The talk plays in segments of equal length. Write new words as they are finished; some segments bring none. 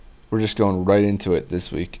we're just going right into it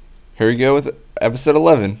this week. Here we go with episode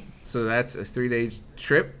 11. So that's a 3-day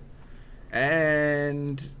trip.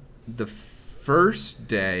 And the first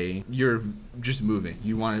day, you're just moving.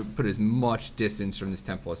 You want to put as much distance from this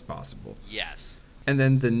temple as possible. Yes. And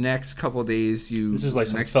then the next couple days, This is like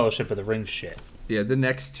some Fellowship of the Ring shit. Yeah, the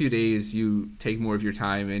next 2 days, you take more of your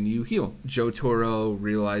time and you heal. Jotaro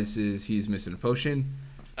realizes he's missing a potion.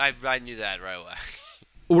 I knew that right away.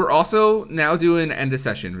 We're also now doing end of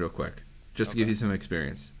session real quick, just to give you some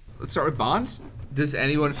experience. Let's start with bonds. Does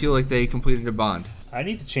anyone feel like they completed a bond? I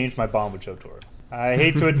need to change my bond with Jotaro. I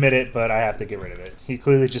hate to admit it, but I have to get rid of it. He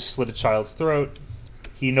clearly just slit a child's throat.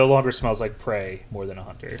 He no longer smells like prey more than a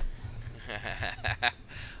hunter.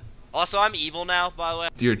 Also, I'm evil now, by the way.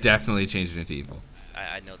 You're definitely changing it to evil.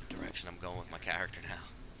 I know the direction I'm going with my character now.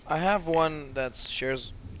 I have one that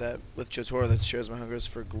shares that with Jotaro that shares my hungers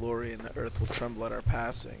for glory, and the earth will tremble at our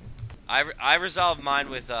passing. I resolved mine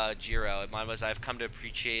with Jiro. Mine was I've come to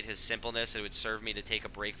appreciate his simpleness. It would serve me to take a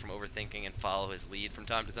break from overthinking and follow his lead from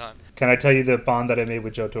time to time. Can I tell you the bond that I made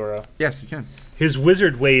with Jotaro? Yes, you can. His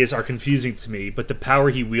wizard ways are confusing to me, but the power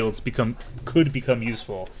he wields could become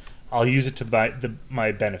useful. I'll use it to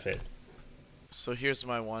my benefit. So here's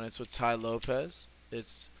my one. It's with Ty Lopez.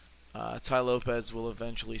 It's Ty Lopez will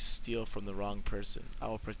eventually steal from the wrong person. I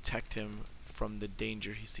will protect him from the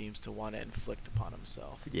danger he seems to want to inflict upon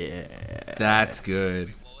himself. Yeah. That's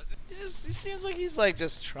good. He seems like he's like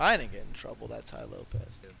just trying to get in trouble, that Ty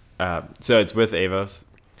Lopez. So it's with Avos,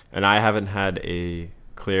 and I haven't had a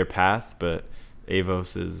clear path, but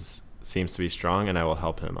Avos seems to be strong, and I will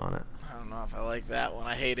help him on it. I don't know if I like that one.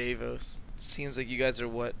 I hate Avos. Seems like you guys are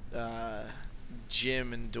what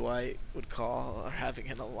Jim and Dwight would call are having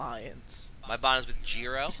an alliance. My bond is with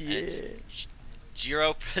Jiro. Yeah.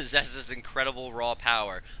 Jiro possesses incredible raw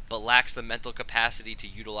power, but lacks the mental capacity to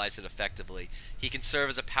utilize it effectively. He can serve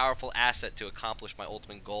as a powerful asset to accomplish my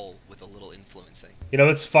ultimate goal with a little influencing. You know,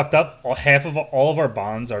 it's fucked up. Half of all of our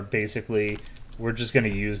bonds are basically we're just going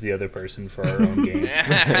to use the other person for our own gain.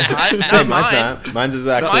 Not mine. Mine's is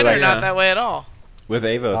actually Mine like are not that way at all. with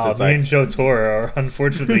Avos. It's Me like and Jotaro are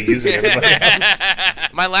unfortunately using everybody else.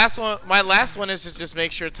 My last one is to just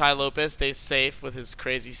make sure Ty Lopez stays safe with his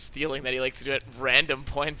crazy stealing that he likes to do at random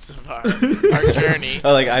points of our journey.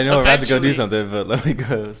 oh, like I know we're about to go do Eventually- something, but let me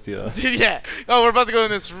go steal. Yeah. Oh, we're about to go in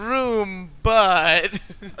this room, but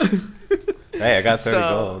Hey, I got 30 So-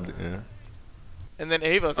 gold. Yeah. and then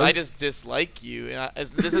Avos, I just dislike you, and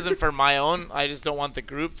this isn't for my own. I just don't want the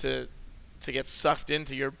group to get sucked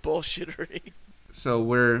into your bullshittery. So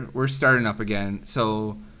we're starting up again.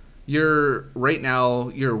 So you're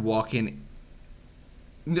walking.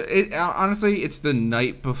 Honestly, it's the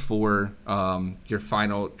night before your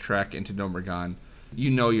final trek into Nomergon.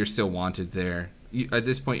 You know you're still wanted there. At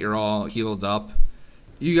this point, you're all healed up.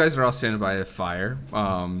 You guys are all standing by a fire.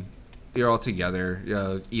 You're all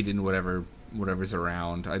together, eating whatever's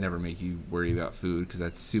around. I never make you worry about food because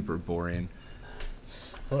that's super boring.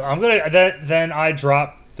 Well, I'm gonna then I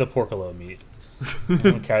drop the porcolo meat. I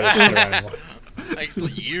don't carry this shit around anymore. I can still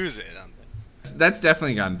use it. That's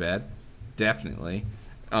definitely gone bad. Definitely.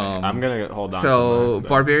 I'm gonna hold on. So to mine,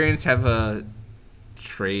 barbarians have a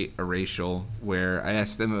trait, a racial, where I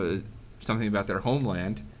ask them something about their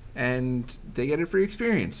homeland, and they get a free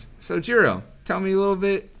experience. So Jiro, tell me a little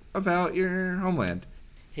bit about your homeland.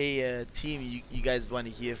 Hey, team, you guys want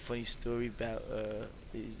to hear a funny story about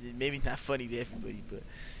maybe not funny to everybody, but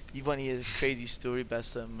you want to hear a crazy story about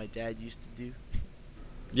something my dad used to do?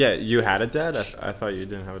 Yeah, you had a dad? I thought you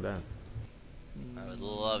didn't have a dad. I would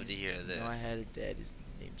love to hear this. No, I had a dad. His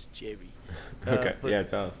name's Jerry. Okay, but yeah,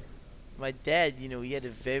 tell us. My dad, he had a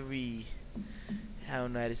very, how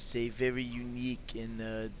am I to say, very unique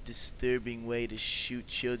and disturbing way to shoot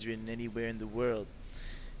children anywhere in the world.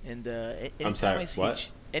 And I'm sorry,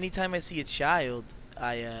 what? Anytime I see a child,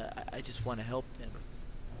 I just want to help them.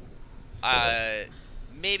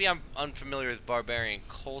 Maybe I'm unfamiliar with barbarian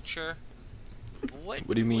culture. What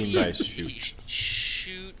do you mean by shoot?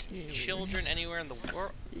 Shoot children anywhere in the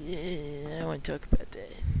world? Yeah, I want to talk about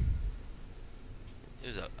that. It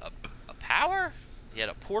was a power? He had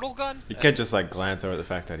a portal gun? You can't just like glance over the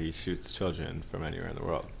fact that he shoots children from anywhere in the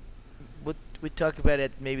world. We talk about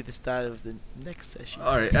it maybe the start of the next session.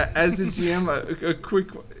 All right, as the GM, a quick,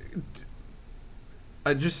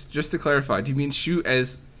 just to clarify, do you mean shoot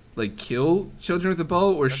as like kill children with a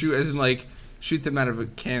bow, or shoot as in like shoot them out of a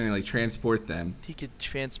cannon, like transport them? He could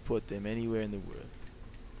transport them anywhere in the world.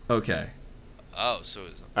 Okay. Oh, so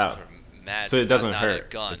it's some Oh. sort of magic. So it doesn't not a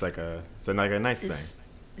hurt. gun. It's like a nice thing.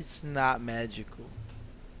 It's not magical.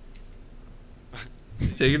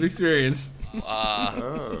 Take an experience.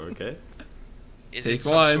 Oh, okay. Is Take it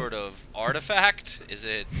some one. sort of artifact? Is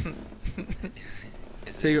it?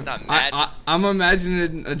 Take It's not magic. I'm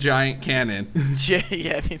imagining a giant cannon.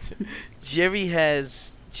 Yeah, me too.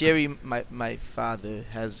 Jerry, my father,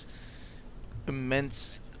 has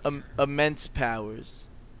immense powers.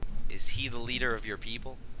 Is he the leader of your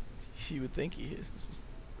people? You would think he is.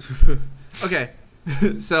 Okay.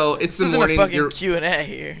 So it's This the isn't morning. a fucking you're- Q&A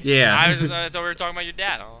here. yeah. I thought we were talking about your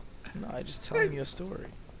dad. Huh? No, I'm just telling you a story.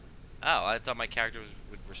 Oh, I thought my character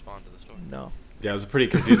would respond to the story. No. Yeah, it was a pretty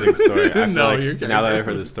confusing story. I feel No, you're like now that kidding. I've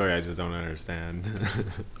heard the story, I just don't understand.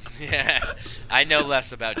 Yeah, I know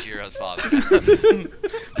less about Jiro's father.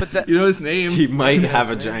 But that You know his name? he might have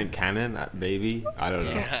a Yes, giant cannon, maybe. I don't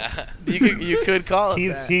know. you could call it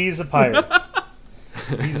that. He's a pirate.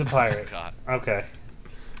 He's a pirate. God. Okay.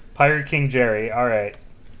 Pirate King Jerry. All right.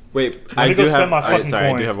 Wait, Let I me do go spend have. my fucking Sorry,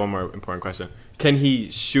 I do coins. have one more important question. Can he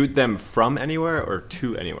shoot them from anywhere or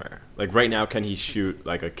to anywhere? Like right now, can he shoot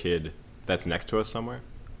like a kid that's next to us somewhere?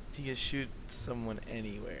 He can shoot someone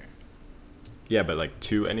anywhere. Yeah, but like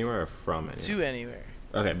to anywhere or from anywhere? To anywhere.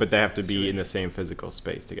 Okay, but they have to be To in the same physical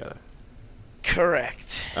space together.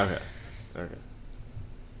 Correct. Okay. Okay.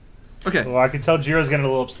 Okay. Well, I can tell Jiro's getting a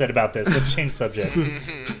little upset about this. Let's change subject.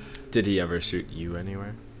 Did he ever shoot you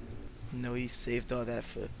anywhere? No, he saved all that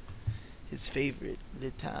for his favorite,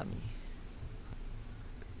 little Tommy.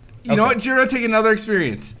 You know Okay. what, Jiro? Take another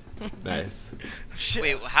experience. Nice. Shit.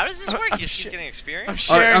 Wait, how does this work? I'm You're just shit- getting I'm experience?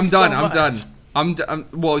 All right, sharing I'm so done. I'm much. done.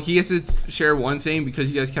 Well, he has to share one thing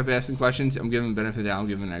because you guys kept asking questions. I'm giving him benefit of the doubt. I'm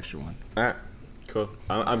giving him an extra one. All right. Cool.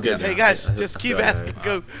 I'm good. Yeah. Hey now. guys, I just feel keep like asking.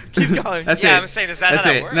 Go, keep going. That's Yeah, it. I'm saying, is that That's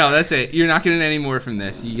how it. that works? No, that's it. You're not getting any more from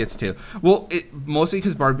this. He gets two. Well, mostly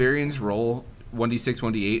because barbarians roll 1d6,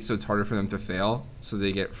 1d8, so it's harder for them to fail. So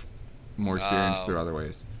they get more experience Oh. through other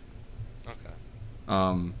ways.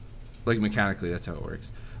 Okay. Like mechanically, that's how it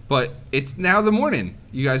works. But it's now the morning.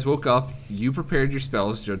 You guys woke up. You prepared your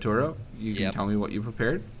spells, Jotaro. You can Yep. tell me what you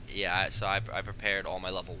prepared. Yeah, so I prepared all my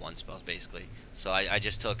level 1 spells, basically. So I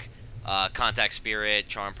just took Contact Spirit,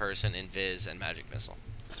 Charm Person, Invis, and Magic Missile.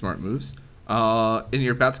 Smart moves. And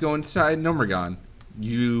you're about to go inside Nomergon.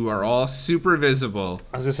 You are all super visible.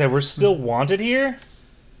 I was gonna say we're still wanted here.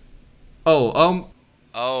 Oh,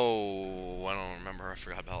 Oh, I don't remember. I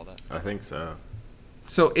forgot about all that. I think so.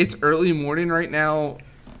 so it's early morning right now.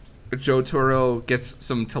 Jotaro gets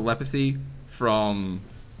some telepathy from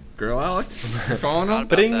Girl Alex. You're calling Forgot him?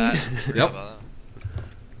 about Bing. that. Forgot Yep. about that.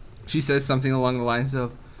 She says something along the lines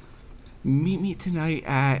of, "Meet me tonight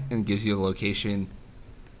at," and gives you a location.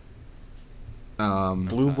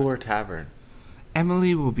 Blue Boar Tavern.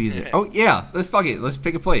 Emily will be there. Oh yeah, let's fuck it. Let's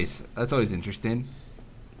pick a place. That's always interesting.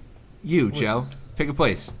 You, Joe, pick a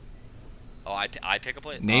place. Oh, I pick a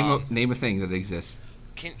place. Name a thing that exists.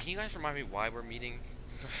 Can you guys remind me why we're meeting?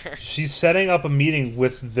 She's setting up a meeting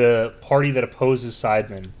with the party that opposes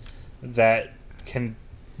Sidemen that can,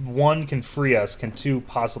 one, can free us, can two,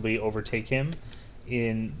 possibly overtake him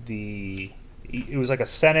in the, it was like a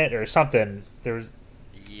Senate or something. There was,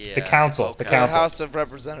 Yeah. The council, the Okay. council. House of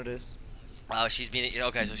Representatives. She's meeting.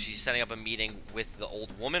 Okay, so she's setting up a meeting with the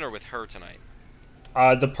old woman or with her tonight.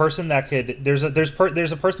 the person that could, there's a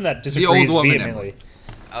person that old disagrees woman, vehemently.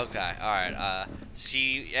 Okay, all right.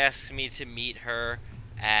 She asked me to meet her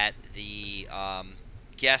at the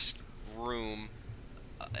guest room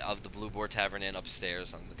of the Blue Boar Tavern Inn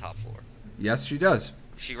upstairs on the top floor. Yes, she does.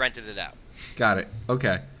 She rented it out. Got it.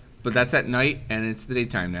 Okay, but that's at night and it's the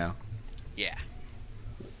daytime now. Yeah.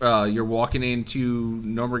 You're walking into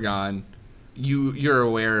Nomergon. You're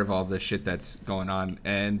aware of all the shit that's going on,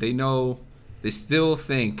 and they still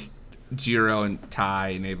think Jiro and Tai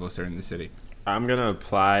and Avos are in the city. I'm gonna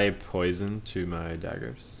apply poison to my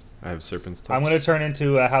daggers. I have Serpent's Touch. I'm going to turn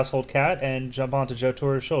into a household cat and jump onto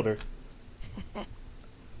Jotoro's shoulder.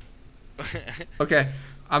 Okay,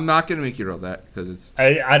 I'm not gonna make you roll that because it's.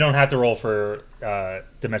 I don't have to roll for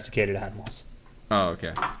domesticated animals. Oh,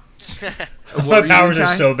 okay. My What were you powers doing,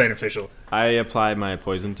 are Ty? so beneficial. I apply my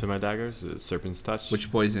poison to my daggers. Serpent's Touch.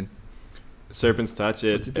 Which poison? Serpent's Touch.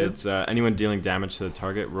 What's it do? It's anyone dealing damage to the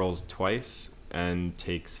target rolls twice and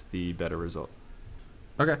takes the better result.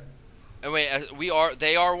 Okay. And wait,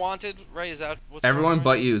 they are wanted, right? Is that what's Everyone going on but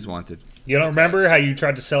right you is wanted. You don't remember how you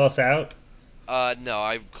tried to sell us out? now? No,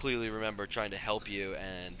 I clearly remember trying to help you,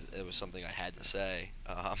 and it was something I had to say.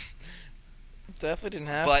 Definitely didn't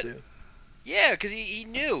have But- to. Yeah, because he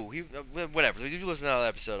knew. Whatever. If you listen to another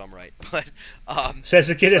episode, I'm right. But Says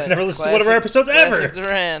the kid that's never listened to one of our episodes Classic ever.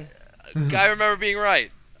 Duran. I remember being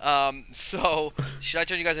right. So should I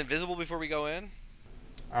turn you guys invisible before we go in?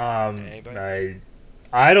 I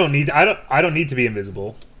don't need to be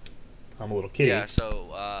invisible. I'm a little kitty. Yeah.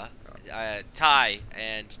 So Ty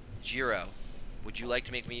and Jiro, would you like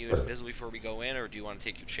to make me invisible before we go in, or do you want to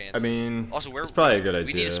take your chances? I mean, also, it's probably a good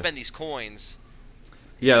we need to idea. spend these coins.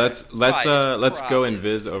 Yeah, let's go Probably.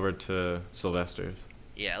 invis over to Sylvester's.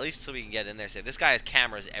 Yeah, at least so we can get in there. Say this guy has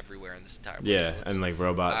cameras everywhere in this entire place. Yeah, so let's- and like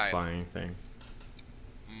robot Alright. flying things.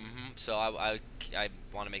 So I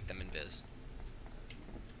want to make them invis.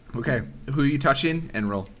 Okay, who are you touching and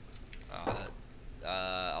roll?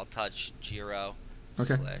 I'll touch Jiro.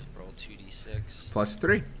 Okay. / roll 2d6.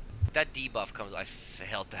 +3. That debuff comes. I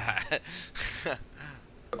failed that.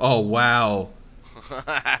 Oh wow.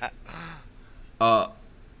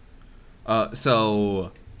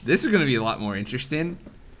 So this is gonna be a lot more interesting.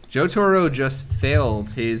 Jotaro just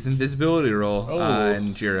failed his invisibility roll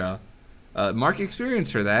on Jiro. Mark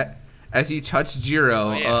experience for that. As he touched Jiro,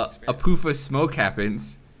 Oh, yeah, a experience. poof of smoke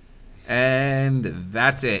happens, and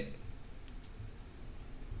that's it.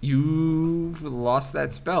 You've lost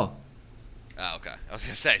that spell. Oh, okay. I was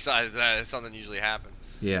gonna say something usually happens.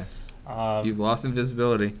 Yeah, you've lost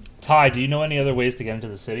invisibility. Ty, do you know any other ways to get into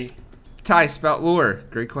the city? Ty, spout lore.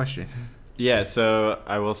 Great question. Yeah, so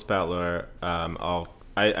I will spout lore.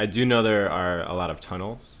 I do know there are a lot of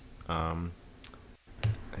tunnels.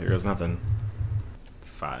 Here goes nothing.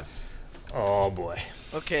 5. Oh boy.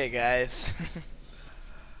 Okay, guys.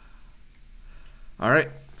 All right,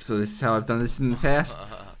 so this is how I've done this in the past.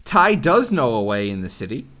 Ty does know a way in the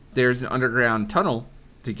city. There's an underground tunnel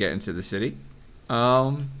to get into the city,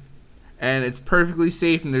 and it's perfectly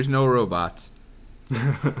safe, and there's no robots.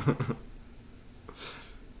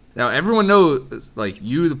 Now everyone knows, like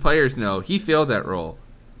you, the players know, he failed that roll.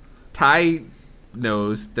 Ty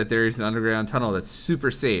knows that there is an underground tunnel that's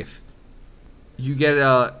super safe. You get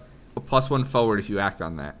a +1 forward if you act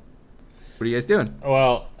on that. What are you guys doing?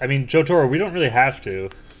 Well, I mean, Jotaro, we don't really have to.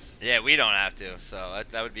 Yeah, we don't have to. So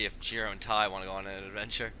that would be if Jiro and Ty want to go on an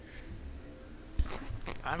adventure.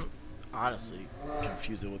 I'm honestly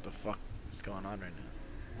confused at what the fuck is going on right now.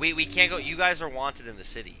 We can't go. You guys are wanted in the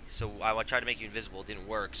city. So I tried to make you invisible. It didn't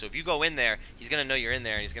work. So if you go in there, he's gonna know you're in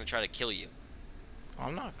there, and he's gonna try to kill you.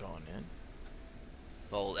 I'm not going in.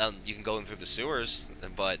 Well, you can go in through the sewers,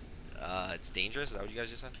 but it's dangerous. Is that what you guys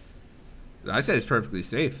just said? I said it's perfectly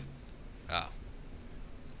safe. Oh.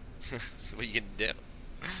 So what are you gonna do?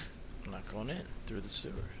 I'm not going in through the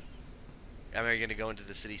sewers. I mean, are you gonna go into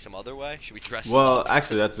the city some other way? Should we dress Well, up?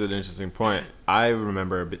 actually, that's an interesting point. I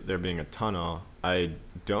remember there being a tunnel. I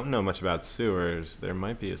don't know much about sewers. There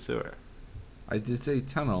might be a sewer. I did say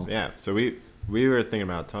tunnel. Yeah, so we were thinking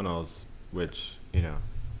about tunnels, which, you know,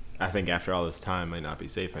 I think after all this time might not be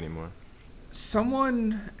safe anymore.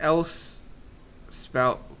 Someone else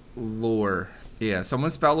spout lore. Yeah, someone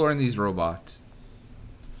spout lore in these robots.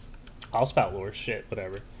 I'll spout lore. Shit,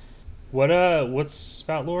 whatever. What's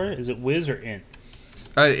spout lore? Is it whiz or int?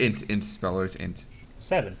 Int spout lore is int.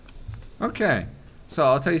 7. Okay, so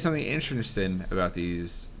I'll tell you something interesting about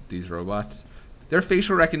these robots. Their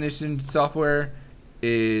facial recognition software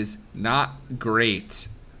is not great.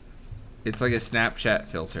 It's like a Snapchat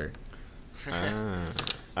filter. All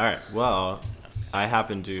right. Well, I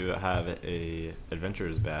happen to have a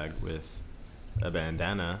adventurer's bag with a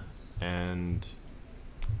bandana and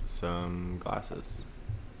some glasses.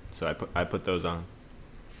 So I put those on.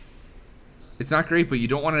 It's not great, but you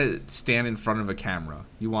don't want to stand in front of a camera.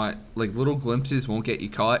 You want, like, little glimpses won't get you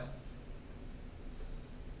caught.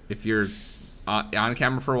 If you're on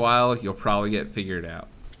camera for a while, you'll probably get figured out.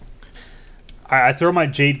 Alright, I throw my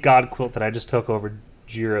Jade God quilt that I just took over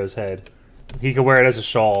Jiro's head. He could wear it as a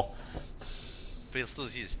shawl. But he'll still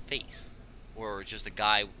see his face. Or just a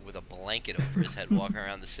guy with a blanket over his head walking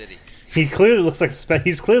around the city. He clearly looks like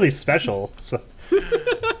he's clearly special. So.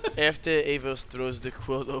 After Avos throws the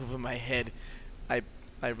quilt over my head,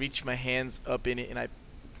 I reach my hands up in it and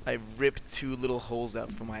I rip 2 little holes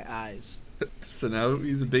out for my eyes. So now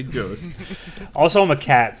he's a big ghost. Also, I'm a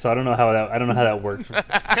cat, so I don't know how that works.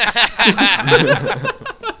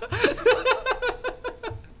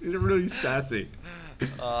 You're really sassy.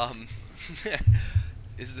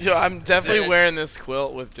 Yo, I'm definitely wearing this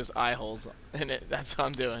quilt with just eye holes in it. That's what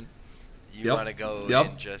I'm doing. You Yep. want to go Yep.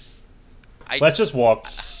 and just... Let's just walk.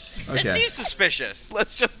 It Okay. seems suspicious.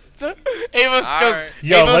 Let's just... Avos All goes... right.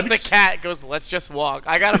 Yo, Avos let the me cat goes, let's just walk.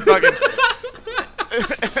 I got a fucking...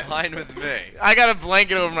 Fine with me. I got a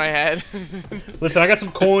blanket over my head. Listen, I got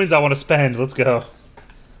some coins I want to spend. Let's go.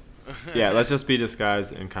 Yeah, let's just be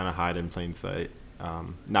disguised and kind of hide in plain sight.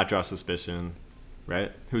 Not draw suspicion,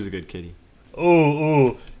 right? Who's a good kitty?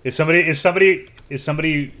 Ooh. Is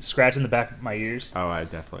somebody scratching the back of my ears? Oh, I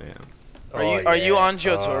definitely am. Are you on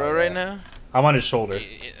Jotaro right now? I'm on his shoulder.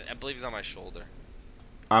 I believe he's on my shoulder.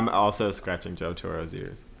 I'm also scratching Joe Toro's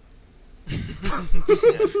ears.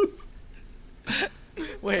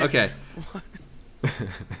 Wait. Okay.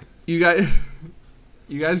 You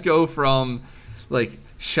guys go from like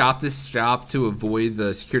shop to shop to avoid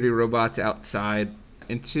the security robots outside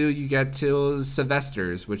until you get to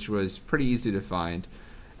Sylvester's, which was pretty easy to find.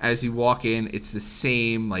 As you walk in, it's the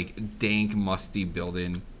same like dank, musty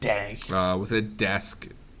building Dank. with a desk,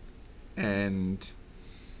 and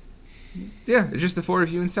yeah, it's just the four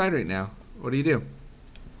of you inside right now. What do you do?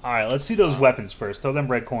 All right, let's see those weapons first. Throw them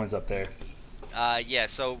red coins up there. Yeah.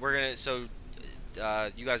 So we're gonna. So,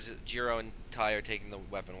 you guys, Jiro and Ty are taking the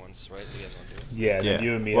weapon ones, right? You guys want to do it? Yeah, then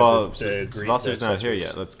you and me. Well, have the green Sylvester's not here accessories.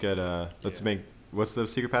 yet. Let's get let's make. What's the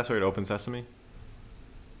secret password? Open Sesame.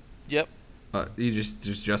 Yep. You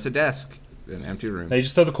just a desk, an empty room. No, you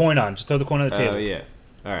just throw the coin on. Just throw the coin on the table. Oh yeah.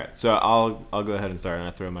 All right. So I'll go ahead and start, and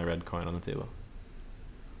I throw my red coin on the table.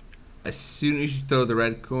 As soon as you throw the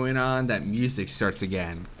red coin on, that music starts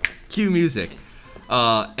again. Cue music.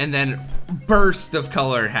 And then burst of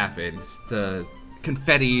color happens. The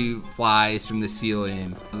confetti flies from the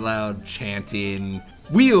ceiling. Loud chanting.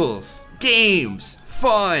 Wheels. Games.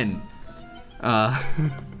 Fun. A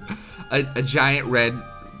giant red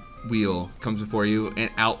wheel comes before you, and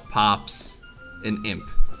out pops an imp.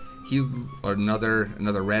 Another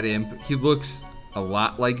red imp. He looks a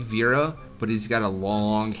lot like Vera, but he's got a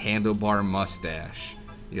long handlebar mustache.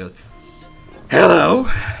 He goes, "Hello,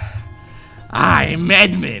 I'm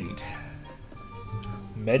Edmund.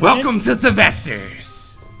 Medmund? Welcome to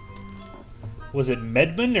Sylvester's." Was it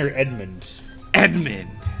Medmund or Edmund? Edmund.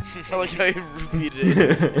 I like how you repeated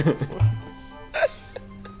it.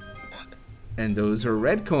 And those are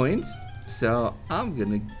red coins, so I'm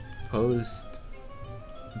gonna post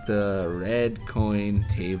the red coin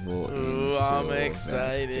table in Ooh, I'm Sylvester's.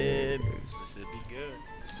 excited. This would be good.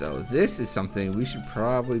 So this is something we should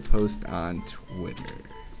probably post on Twitter.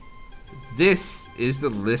 This is the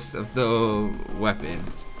list of the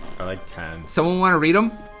weapons. Or like 10. Someone want to read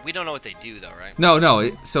them? We don't know what they do though, right?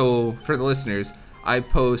 No. So for the listeners, I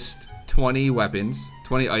post 20 weapons,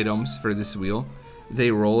 20 items for this wheel.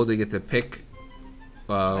 They roll. They get to pick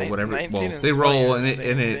whatever. 19 Well, and they roll 20 are and the it. same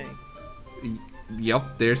And it thing.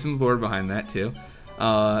 Yep, there's some lore behind that too.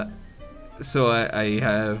 So I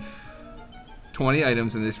have 20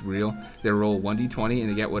 items in this reel. They roll 1d20 and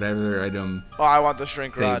they get whatever item Oh, I want the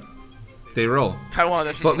shrink they, rod. they roll. I want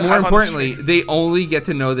this. But more importantly, they only get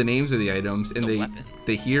to know the names of the items, and It's a weapon.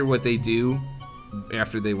 they hear what they do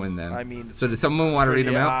after they win them. I mean, so does someone want to read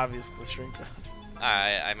them out? Obvious, the shrink rod.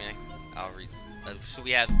 Alright, I'll read. So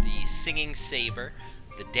we have the singing saber,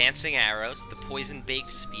 the dancing arrows, the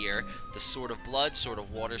poison-baked spear, the sword of blood, sword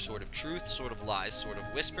of water, sword of truth, sword of lies, sword of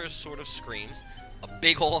whispers, sword of screams, a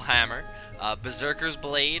big ole hammer, berserker's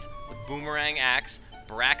blade, the boomerang axe,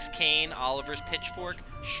 Brack's cane, Oliver's pitchfork,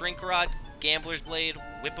 shrink rod, gambler's blade,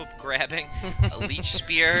 whip of grabbing, a leech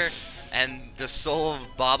spear, and the soul of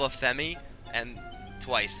Baba Femi, and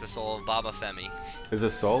twice the soul of Baba Femi. Is a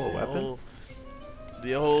soul a weapon? Oh,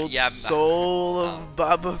 the old Yeah, soul of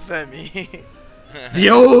Baba Femi. The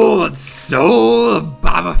old soul of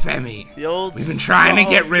Baba Femi. The old We've been trying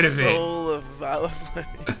to get rid of it. soul of Baba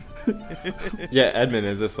Femi. Yeah, Edmund,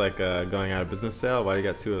 is this like a going out of business sale? Why do you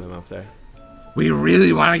got two of them up there? We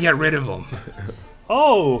really want to get rid of them.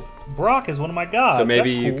 Oh, Brock is one of my gods. so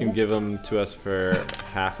maybe That's you cool. can give them to us for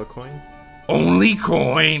half a coin? Only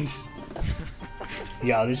coins.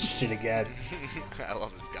 Yeah, this shit again. I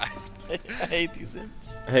love this guy. I hate these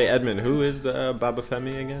imps. Hey, Edmund, who is Baba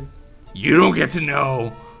Femi again? You don't get to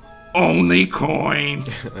know. Only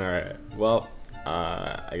coins. Alright, well,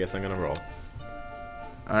 I guess I'm gonna roll.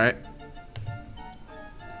 All right.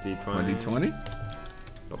 D20. 1d20.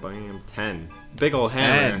 Ba-bam, 10. Big ol'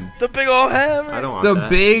 hammer. The big old hammer. I don't want The that.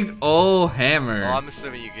 big ol' hammer. Well, I'm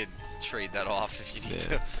assuming you could trade that off if you need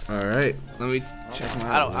Yeah. to. All right. Let me check my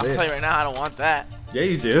I'll tell you right now, I don't want that. Yeah,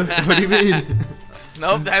 you do. What do you mean?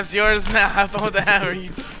 Nope, that's yours now. Have fun with the hammer, you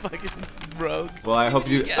fucking rogue. Well, I hope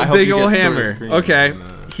you. Yeah. I hope Big you ol' get Sword of hammer. Scream Okay.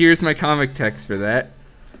 and, Here's my comic text for that.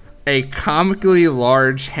 A comically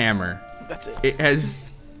large hammer. That's it.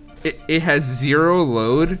 It has 0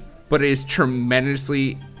 load, but it is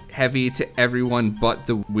tremendously heavy to everyone but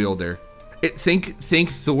the wielder. Think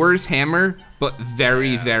Thor's hammer, but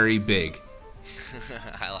very very big.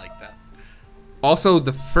 I like that. Also,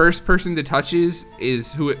 the first person to touches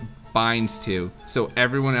is who it binds to, so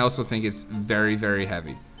everyone else will think it's very very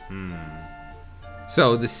heavy.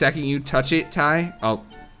 So the second you touch it, Ty,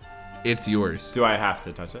 it's yours. Do I have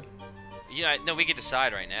to touch it? Yeah, no, we could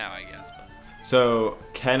decide right now, I guess. But So,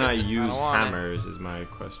 can I use want it. hammers? Is my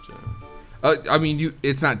question. I mean,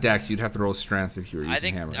 it's not dex. You'd have to roll strength if you were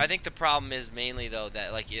using hammers. I think the problem is mainly though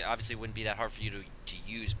that like it obviously wouldn't be that hard for you to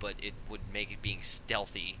use, but it would make it being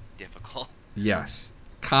stealthy difficult. Yes.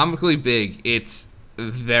 Comically big. It's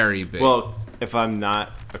very big. Well, if I'm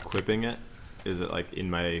not equipping it, is it like in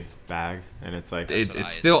my bag and it's like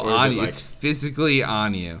it's still Or is on it you. like- It's physically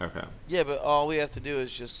on you. okay? Yeah, but all we have to do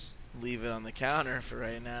is just leave it on the counter for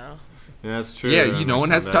right now. Yeah, that's true. Yeah, and no we one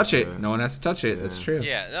come has to back touch it. No one has to touch it. That's Yeah. true.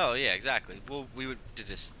 Yeah, no, yeah, exactly. Well, we would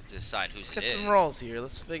just decide whose Let's get it some is. rolls here.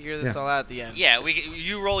 Let's figure this Yeah. all out at the end. Yeah,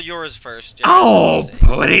 you roll yours first. Jeff. Oh, Let's see.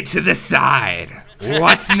 put it to the side.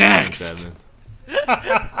 What's Thanks, next? Edmund.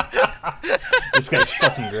 This guy's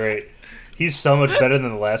fucking great. He's so much better than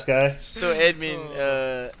the last guy. So Edmund,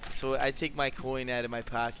 so I take my coin out of my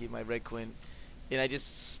pocket, my red coin, and I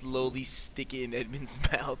just slowly stick it in Edmund's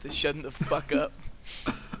mouth to shut him the fuck up.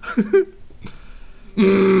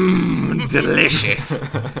 Delicious.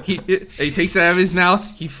 He takes it out of his mouth,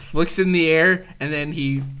 he flicks it in the air, and then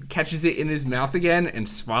he catches it in his mouth again and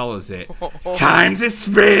swallows it. Time to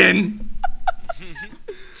spin.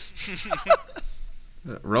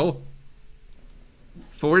 Roll.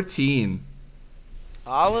 14.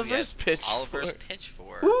 Oliver's Yes, pitch. Oliver's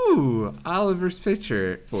pitchfork. Ooh, Oliver's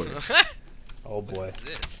pitchfork. Oh boy. What's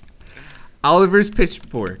this? Oliver's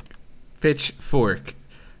pitchfork.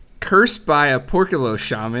 Cursed by a Porcolo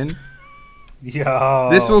shaman. Yo.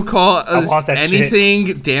 This will cause I want that shit.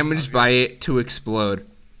 anything damaged by it to explode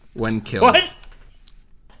when killed. What?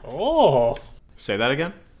 Oh. Say that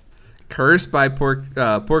again. Cursed by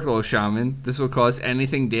Porcolo shaman. This will cause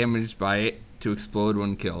anything damaged by it to explode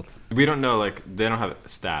when killed. We don't know. Like they don't have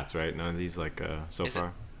stats, right? None of these like so Is it-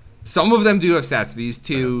 far. Some of them do have stats. These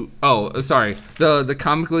two oh, sorry. The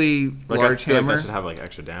comically Like large I feel hammer. like that should have like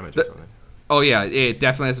extra damage The- or something. Oh yeah, it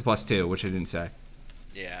definitely has a +2, which I didn't say.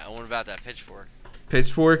 Yeah, and what about that pitchfork?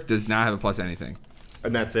 Pitchfork does not have a plus anything.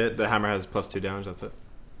 And that's it. The hammer has +2 damage. That's it.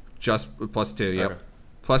 Just a +2. Yep. Okay.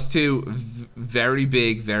 +2, very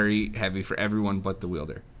big, very heavy for everyone but the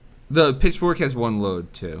wielder. The pitchfork has one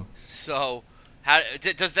load too. So,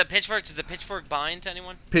 does the pitchfork bind to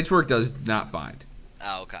anyone? Pitchfork does not bind.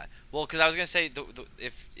 Oh, okay. Well, because I was gonna say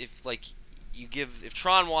if like if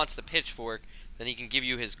Tron wants the pitchfork, then he can give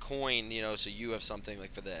you his coin, so you have something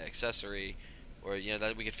like for the accessory, or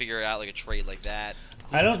that we could figure out like a trade like that.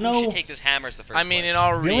 I don't Who know. should take this hammer as the first? I mean, in question?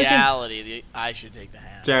 all The only thing- reality, I should take the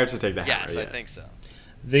hammer. Jared should take the hammer. Yes, yeah. I think so.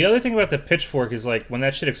 The other thing about the pitchfork is like when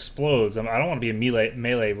that shit explodes, I don't want to be in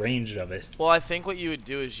melee range of it. Well, I think what you would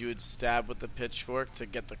do is you would stab with the pitchfork to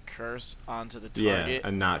get the curse onto the target, Yeah,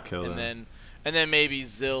 and not kill them. and then maybe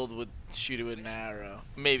Zild would shoot it with an arrow.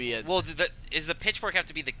 Maybe a Well, is the pitchfork have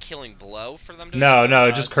to be the killing blow for them to? No, explode? no,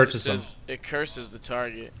 it just so curses them. It curses the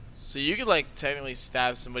target, so you could like technically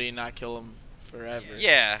stab somebody and not kill them forever.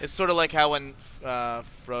 Yeah. It's sort of like how when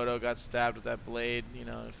Frodo got stabbed with that blade, it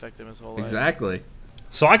affected him his whole life. Exactly.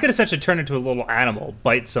 So I could essentially turn into a little animal,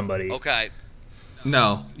 bite somebody. Okay.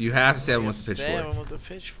 No, you have to stab him You with the stab pitchfork. him with a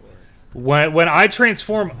pitchfork. When I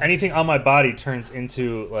transform, anything on my body turns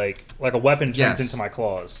into like a weapon turns Yes. into my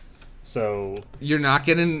claws. So You're not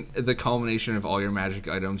getting the culmination of all your magic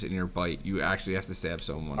items in your bite. You actually have to stab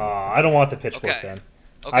someone. I don't want the pitchfork Okay. then.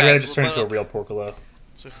 Okay. I'd rather just turn well, into a real porcolo.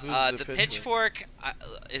 So who's The pitchfork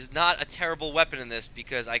is not a terrible weapon in this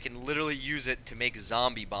because I can literally use it to make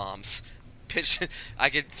zombie bombs. I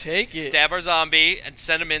could Take it. stab our zombie and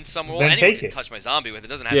send him in somewhere. Then Anyone take can it. touch my zombie with it.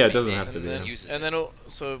 Doesn't have Yeah, to it be doesn't me. have to And be, then, yeah. Uses and it.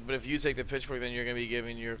 then but if you take the pitchfork, then you're gonna be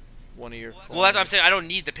giving one of your. Well, that's what I'm saying. I don't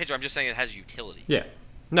need the pitcher. I'm just saying it has utility. Yeah.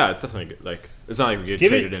 No, it's definitely good. Like it's not like we could Give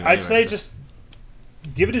trade it. it in. I'd anyway, say so- just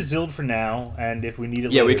give it a Zild for now, and if we need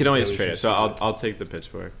it, Yeah, we later, could always we trade it. just So use I'll take the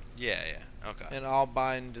pitchfork. Yeah. Okay. And I'll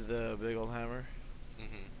bind the big old hammer.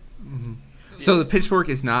 Mm-hmm. So the pitchfork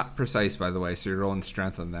is not precise, by the way. So you're rolling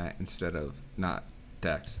strength on that instead of not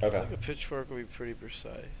dex. I think a pitchfork would be pretty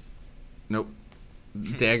precise. Nope.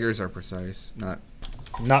 Daggers are precise.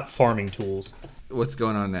 Not farming tools. What's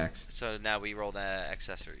going on next? So now we roll the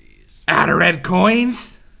accessories. Out of red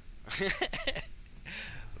coins.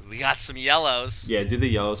 We got some yellows. Yeah, do the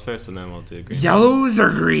yellows first, and then we'll do green. Yellows or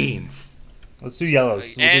greens? Let's do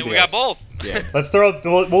yellows. We'll And do we the got rest. both. Yeah. Let's throw.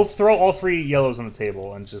 We'll throw all three yellows on the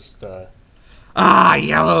table and just.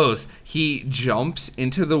 Yellows. He jumps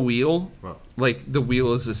into the wheel. Wow. Like the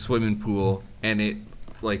wheel is a swimming pool, and it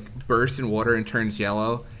like bursts in water and turns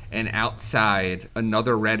yellow. And outside,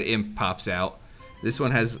 another red imp pops out. This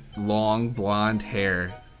one has long blonde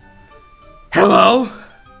hair. Hello,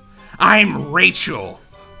 I'm Rachel.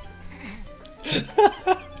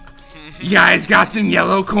 You guys got some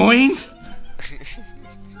yellow coins?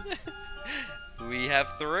 We have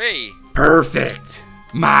 3. Perfect.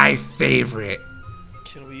 My favorite.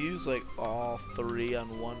 Can we use like all 3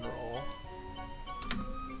 on one roll?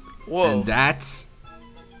 Whoa. And that's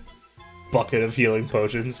Bucket of healing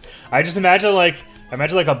potions. I just imagine like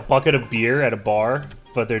a bucket of beer at a bar,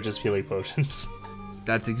 but they're just healing potions.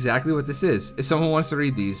 that's exactly what this is. If someone wants to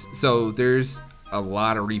read these, so there's a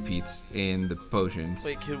lot of repeats in the potions.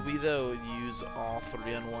 Wait, could we though use all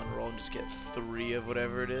 3 on one roll and just get 3 of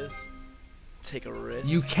whatever it is? Take a risk.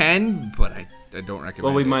 You can, but I don't recommend.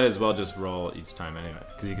 Well, we it. might as well just roll each time anyway,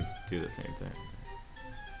 because you can do the same thing.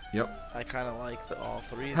 Yep. I kind of like the all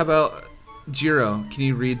 3. How about Jiro? Can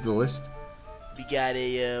you read the list? We got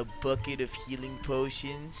a bucket of healing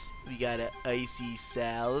potions. We got a icy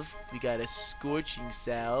salve. We got a scorching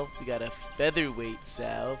salve. We got a featherweight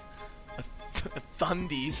salve. A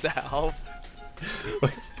thundy salve.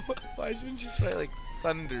 Why shouldn't you just write like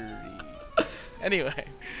thundery? Anyway,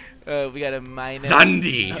 we got a minor.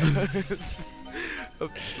 Thundy.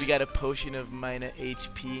 We got a potion of minor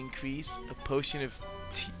HP increase. A potion of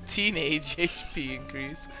teenage HP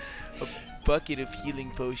increase. A bucket of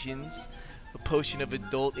healing potions. A potion of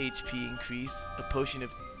adult HP increase,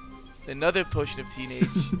 another potion of teenage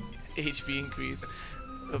HP increase,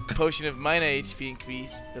 a potion of minor HP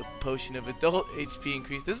increase, a potion of adult HP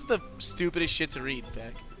increase. This is the stupidest shit to read,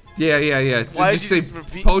 Beck. Yeah. Why just did you say just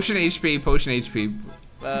repeat? potion HP.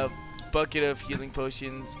 Bucket of healing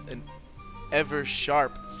potions, an ever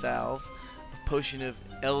sharp salve, a potion of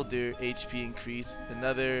elder HP increase,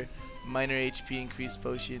 another minor HP increase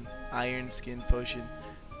potion, iron skin potion,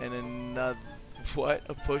 and another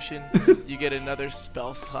a potion. You get another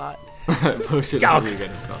spell slot. Potion. Yuck. You get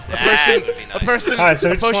a spell slot. That would be nice. A person. Alright, so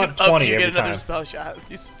a it's potion 20 of you get every another time. spell shot.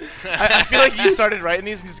 I feel like you started writing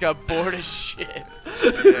these and just got bored as shit.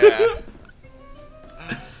 Yeah.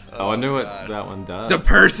 I wonder what God. that one does. The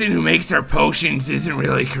person who makes our potions isn't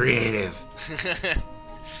really creative.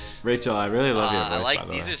 Rachel, I really love your voice, I by like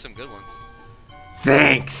the these way. are some good ones.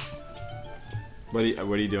 Thanks. What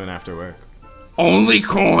are you doing after work? Only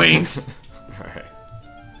coins. All right.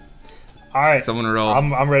 All right, Someone roll.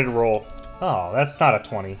 I'm ready to roll. Oh, that's not a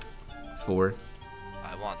 20. 4.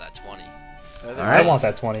 I want that 20. All I right. want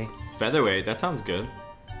that 20. Featherweight. That sounds good.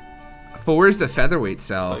 4 is the featherweight I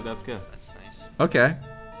salve. like that's good. That's nice. Okay.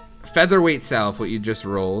 Featherweight salve, what you just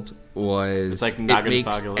rolled, was It's like it makes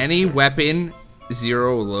Naganfaga any elixir. weapon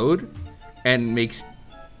 0 load and makes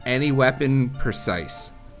any weapon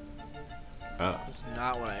precise. Oh. That's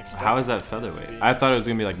not what I expected. How is that it to featherweight? be. I thought it was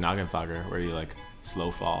gonna be like Naganfager, where you like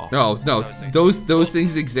slow fall. No, I was thinking. those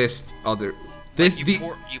things exist. This You the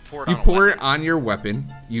pour it you on a pour it weapon. on your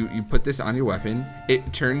weapon. You put this on your weapon.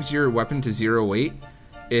 It turns your weapon to 0 weight,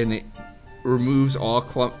 and it removes all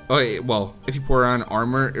if you pour it on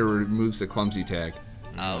armor, it removes the clumsy tag.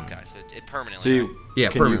 Oh, okay. So it permanently. So you Yeah,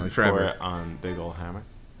 can permanently, you forever. pour it on big ol' hammer.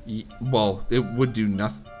 Well, it would do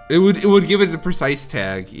nothing. It would give it a precise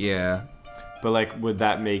tag. Yeah. But like, would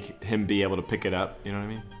that make him be able to pick it up? You know what I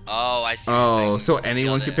mean? Oh, I see. What you're Oh, saying. so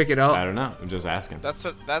anyone Nailed can it. pick it I up. don't know. I'm just asking. That's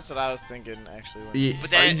what I was thinking actually. Yeah, But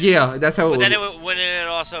then- yeah, that's how. But then would, wouldn't it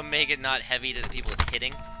also make it not heavy to the people it's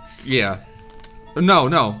hitting? yeah.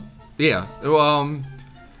 No. Yeah.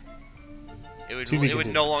 It would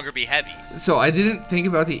no longer be heavy. So I didn't think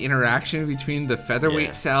about the interaction between the featherweight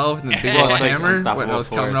Yeah. salve and the big Well, old it's like hammer Unstoppable when I was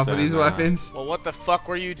coming Force up with these and, weapons. Well, what the fuck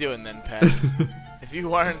were you doing then, Pat? If you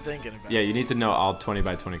weren't thinking about Yeah, it. you need to know all 20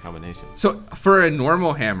 by 20 combinations. So for a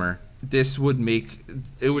normal hammer, this would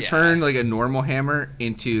Yeah. turn like a normal hammer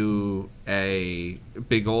into a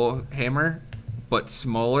big old hammer, but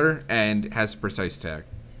smaller and has a precise tag.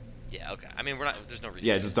 Yeah. Okay. I mean, we're not. There's no reason.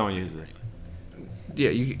 Yeah, to just do don't it use it. anyway. Yeah,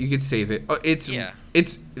 you could save it. It's Yeah.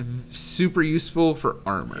 it's super useful for I hear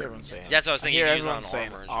armor. everyone saying. That's what I was thinking. I hear You use it everyone on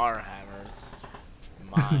saying armor. our hammers.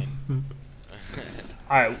 Mine.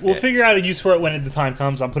 All right, we'll figure out a use for it when the time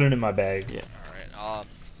comes. I'm putting it in my bag. Yeah. All right.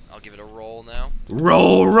 I'll give it a roll now.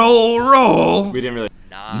 Roll. We didn't really.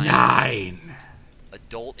 9.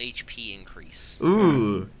 Adult HP increase.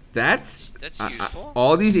 Ooh, that's useful.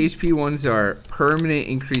 all these HP ones are permanent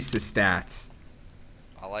increase to stats,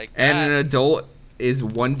 I like and that. an adult is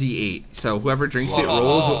 1d8. So whoever drinks it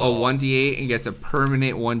rolls a 1d8 and gets a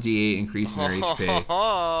permanent 1d8 increase in their HP.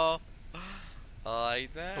 I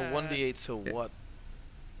like that. A 1d8 to what?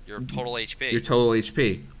 Your total HP. Your total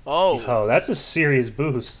HP. Oh. Oh, that's a serious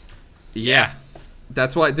boost. Yeah,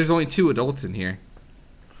 that's why there's only 2 adults in here.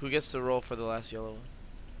 Who gets the roll for the last yellow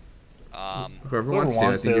one? Whoever Whoever wants to, I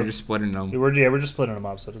wants think to. you're just splitting them. We're just splitting them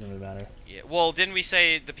up, so it doesn't really matter. Yeah. Well, didn't we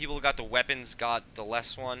say the people who got the weapons got the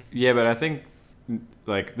less one? Yeah, but I think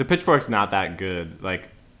like the pitchfork's not that good. Like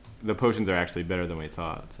the potions are actually better than we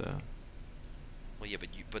thought. So Well, yeah,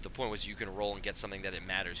 but the point was you can roll and get something that it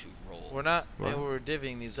matters who rolled. We're not. What? We're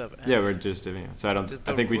divvying these up. Yeah, we're just doing it. So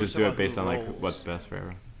I think we just do it based on like rolls. what's best for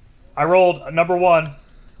everyone. I rolled number 1.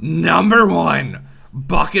 Number 1,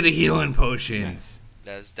 bucket of healing potions.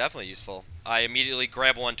 That is definitely useful. I immediately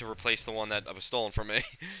grab one to replace the one that was stolen from me.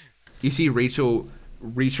 You see Rachel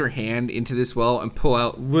reach her hand into this well and pull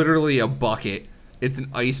out literally a bucket. It's an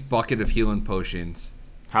ice bucket of healing potions.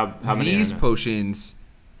 How many? These are in it? potions,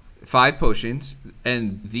 5 potions,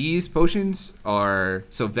 and these potions are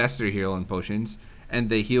Sylvester healing potions, and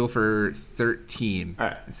they heal for 13 All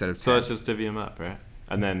right. instead of 10. So let's just divvy them up, right?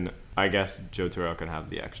 And then I guess Jotaro can have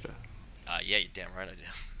the extra. Yeah, you're damn right I do.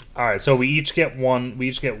 All right, so we each get one.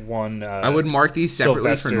 I would mark these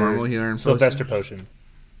separately for normal healing Sylvester potions. potion.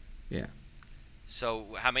 Yeah.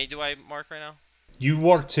 So how many do I mark right now? You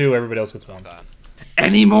mark 2. Everybody else gets 1. Okay.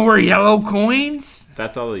 Any more yellow coins?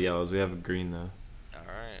 That's all the yellows. We have a green though. All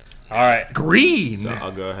right. All right. Green. So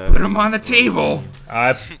I'll go ahead. Put them on the table.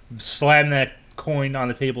 I slammed that coin on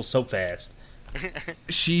the table so fast.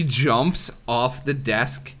 She jumps off the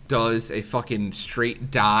desk, does a fucking straight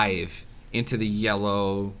dive into the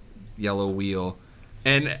yellow wheel.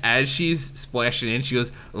 And as she's splashing in, she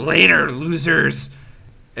goes, "Later, losers!"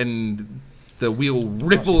 And the wheel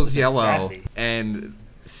ripples she's yellow sassy. and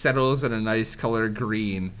settles in a nice color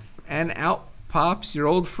green. And out pops your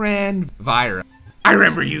old friend, Vira. I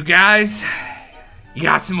remember you guys. You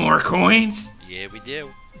got some more coins? Yeah, we do.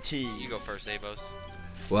 You go first, Avos.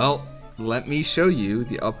 Well, let me show you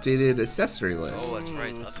the updated accessory list. Oh, that's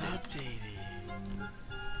right. It's update. updated.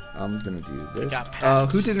 I'm gonna do this. got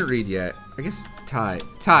patched. Who didn't read yet? I guess Ty.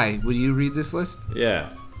 Ty, will you read this list?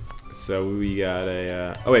 Yeah. So we got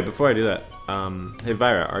a. Oh wait, before I do that, hey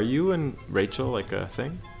Vira, are you and Rachel like a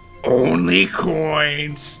thing? Only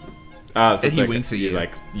coins. So And it's he like winks at you.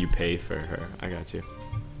 Like you pay for her. I got you.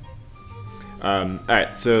 All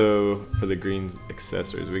right. So for the green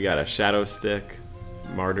accessories, we got a shadow stick,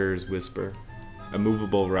 Martyr's Whisper, a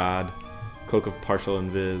movable rod, cloak of partial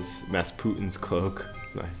invis, Masputin's cloak,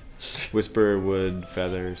 nice, Whisper wood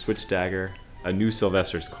feather, switch dagger, a new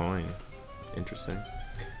Sylvester's coin, interesting,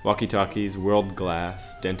 walkie-talkies, world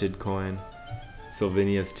glass, dented coin,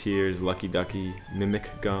 Sylvania's tears, lucky ducky, mimic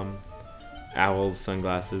gum, owls,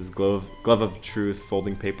 sunglasses, glove of truth,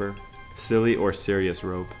 folding paper, silly or serious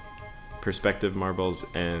rope, perspective marbles,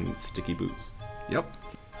 and sticky boots. Yep.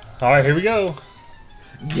 All right, here we go.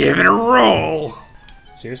 Give it a roll.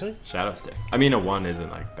 Seriously? Shadow stick. I mean, a 1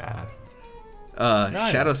 isn't like bad.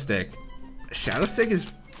 Nine. Shadow stick. Shadow stick is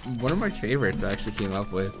one of my favorites I actually came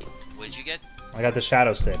up with. What did you get? I got the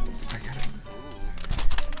shadow stick.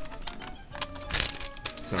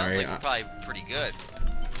 Sorry. Sounds like you're probably pretty good.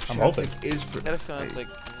 I'm Shadow hoping. stick is I got a feeling it's like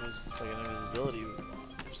it was like an invisibility.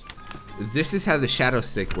 Or something. This is how the shadow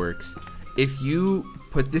stick works. If you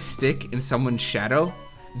put this stick in someone's shadow,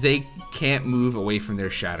 they can't move away from their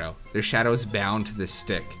shadow. Their shadow is bound to the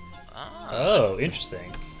stick. Oh,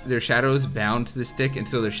 interesting. Their shadow is bound to the stick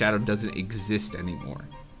until their shadow doesn't exist anymore.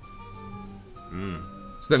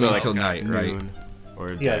 So that means like till night, right? noon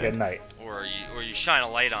Or Yeah, dead. like at night. Or you shine a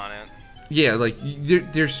light on it. Yeah, like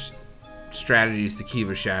there's strategies to keep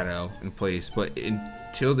a shadow in place, but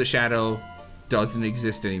until the shadow doesn't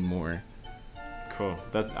exist anymore, Cool.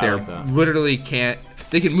 I they like that. literally can't.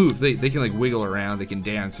 They can move. They can like wiggle around. They can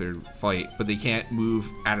dance or fight, but they can't move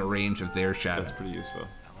out of range of their shadow. That's pretty useful.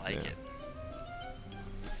 I like Yeah. it.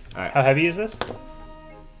 All right. How heavy is this?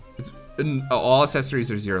 And all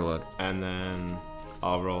accessories are 0 load. And then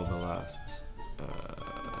I'll roll the last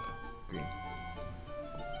green.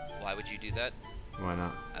 Why would you do that? Why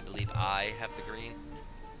not? I believe I have the green.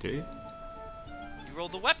 Do you? You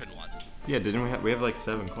rolled the weapon one. Yeah, didn't we have like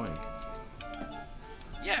 7 coins?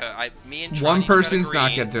 Yeah, me and Tron One each got a person's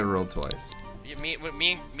not green. get to roll twice. Yeah,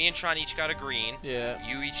 me and Tron each got a green. Yeah.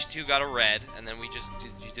 You each two got a red, and then you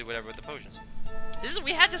did whatever with the potions.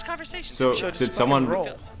 We had this conversation. So Joe, just did fucking someone roll?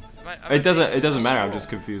 It doesn't matter. I'm roll. just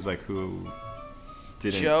confused like who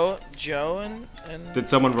didn't. Joe and Did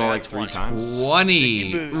someone roll I like got 3 20. times?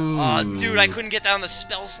 20. Sticky boot. Ooh. Dude, I couldn't get down the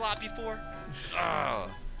spell slot before.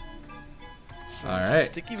 some All right.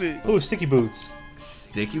 sticky boot. Ooh, sticky boots.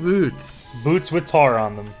 Sticky boots. Boots with tar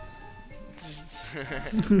on them. He's-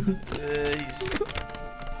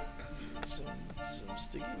 some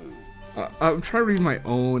sticky boot. I'm trying to read my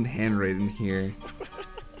own handwriting here.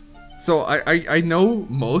 So I know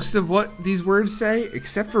most of what these words say,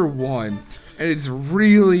 except for one, and it's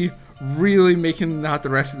really, really making not the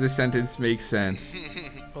rest of the sentence make sense.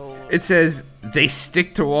 Oh, It says they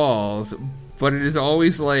stick to walls, but it is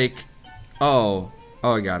always like, oh,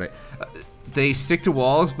 I got it. They stick to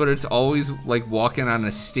walls, but it's always like walking on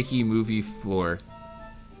a sticky movie floor.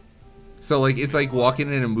 So like it's like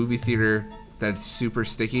walking in a movie theater that's super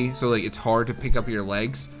sticky. So like it's hard to pick up your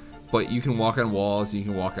legs, but you can walk on walls, you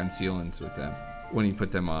can walk on ceilings with them when you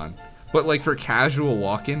put them on. But like for casual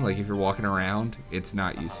walking, like if you're walking around, it's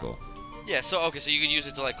not useful. Yeah. So okay. So you can use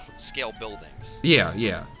it to like scale buildings. Yeah,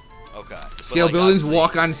 yeah. Okay. But, Scale like, buildings, obviously-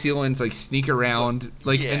 walk on ceilings, like sneak around,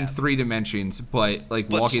 like yeah. in 3 dimensions. But like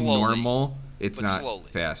But walking slowly. normal, it's But not slowly.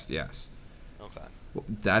 fast. Yes. Okay. Well,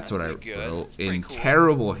 that's what I Pretty good. wrote It's pretty in cool.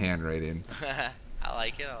 terrible handwriting. I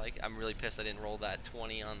like it. I'm really pissed I didn't roll that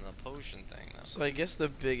 20 on the potion thing though. So I guess the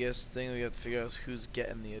biggest thing we have to figure out is who's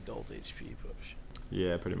getting the adult HP potion.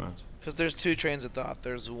 Yeah, pretty much. Because there's two trains of thought.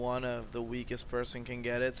 There's one of the weakest person can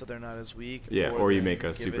get it, so they're not as weak. Yeah, or you they make a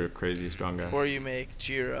give super it- crazy strong guy. Or you make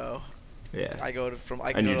Jiro. Yeah. I go to from I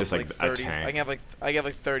And can you're go just to like a 30. tank. I can have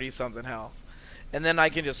like 30 something health, and then I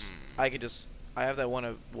can just I have that one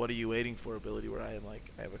of what are you waiting for ability where I am like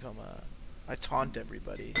I become I taunt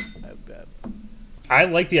everybody. I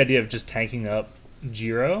like the idea of just tanking up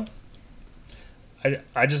Jiro.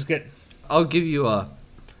 I just get I'll give you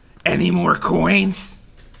any more coins?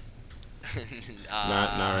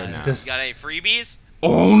 Not right now. Just- You got any freebies?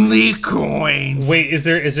 Only coins. wait. Is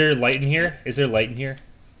there light in here? Is there light in here?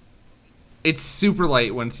 It's super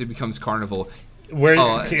light once it becomes carnival. Where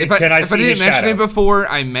If I see didn't his mention shadow? it before,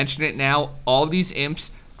 I mention it now. All these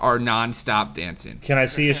imps are non-stop dancing. Can I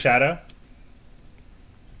see his shadow?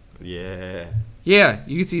 Yeah. Yeah,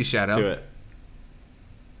 you can see a shadow. Do it.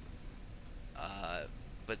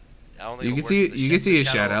 But I don't think You it can works see with you the can see a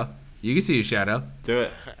shadow. shadow. You can see a shadow. Do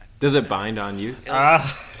it. Does it bind on use?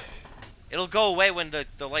 It'll go away when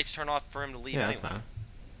the lights turn off for him to leave Yeah, anyway. that's fine.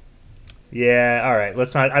 Yeah. All right.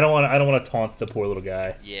 Let's not. I don't want to taunt the poor little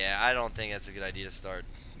guy. Yeah, I don't think that's a good idea to start.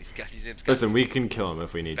 These imps got Listen, some we can kill him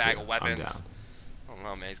if we need bag to. of weapons. I'm down. I don't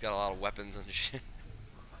know, man. He's got a lot of weapons and shit.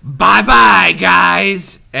 Bye-bye,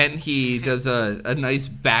 guys. And he does a nice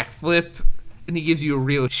backflip, and he gives you a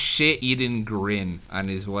real shit-eating grin on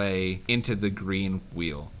his way into the green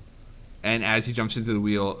wheel. And as he jumps into the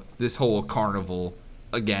wheel, this whole carnival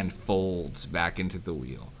again folds back into the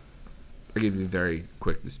wheel. I'll give you a very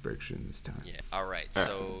quick description this time. Yeah. All right. All right.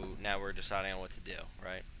 So now we're deciding on what to do,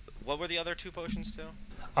 right? What were the other 2 potions too?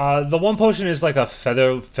 The one potion is like a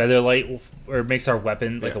feather light, or it makes our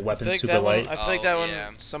weapon like Yeah. a weapon I feel super like that light. one. I feel like that yeah.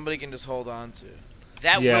 one somebody can just hold on to.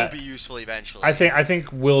 That Yeah. will be useful eventually. I think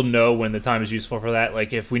we'll know when the time is useful for that.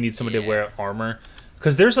 Like if we need somebody to Yeah. wear armor,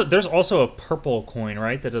 because there's also a purple coin,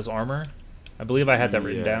 right, that does armor. I believe I had that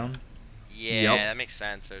written Yeah. down. Yeah, Yep. that makes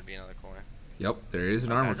sense. There'd be another coin. Yep, there is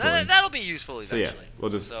an armor That, coin. that'll be useful So yeah, eventually.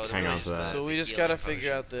 we'll just So hang really on to just that. So we just healing gotta figure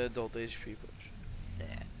potion. out the adult HP potion. Yeah.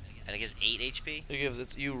 And it gives 8 HP. It gives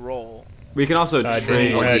it's you roll. We can also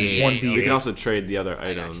trade. D8. 1d8. We can also trade the other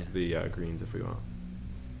I gotcha. items, the greens, if we want.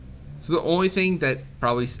 So the only thing that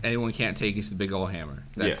probably anyone can't take is the big old hammer.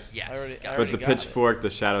 That's Yes. I already- got I it. But already the got it. pitchfork, the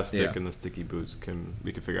shadow stick, Yeah. and the sticky boots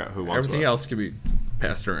we can figure out who wants everything what. else can be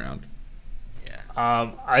passed around.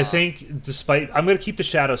 Yeah. I think despite I'm gonna keep the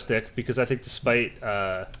shadow stick because I think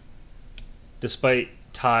despite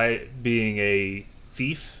Ty being a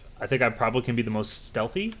thief, I think I probably can be the most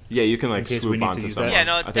stealthy. Yeah, you can like In case we swoop need to onto use that. someone. Yeah,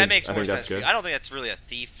 no, I that think- makes I more think sense. that's For you. good. I don't think that's really a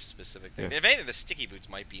thief specific thing. Yeah. If anything, the sticky boots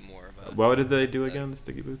might be more of a. What did they do again? The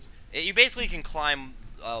sticky boots? You basically can climb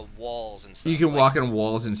walls and stuff. You can like, walk on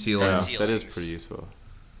walls and ceilings. Yeah, that is ceilings. pretty useful.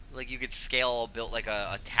 Like you could scale, build like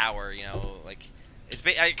a tower. You know, like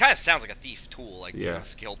it kind of sounds like a thief tool, like Yeah. to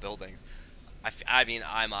scale buildings. I mean,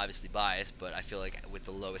 I'm obviously biased, but I feel like with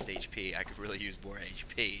the lowest HP, I could really use more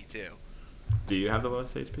HP too. Do you have the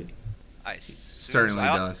lowest HP? I assume Certainly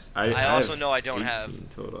so. does. I also have know I don't 18 have-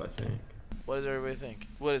 total. I think. What does everybody think?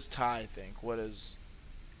 What does Ty think? What is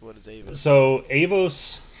Ava? So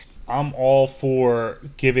Avos, I'm all for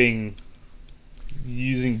using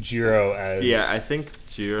Jiro as Yeah, I think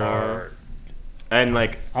Jiro. our- And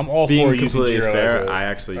like I'm all being for using completely Jiro as fair, a- I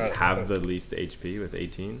actually uh, have the least HP with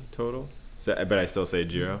 18 total. So, but I still say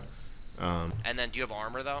Jiro. And then do you have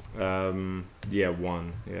armor though? Yeah,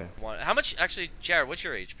 1. Yeah. How much actually, Jared? What's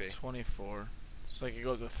your HP? 24. So I could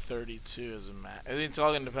go to 32 as a max. I think it's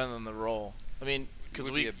all gonna depend on the roll. I mean, because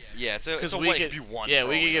Would we be yeah, it's a because one. we It could could be one. Yeah, for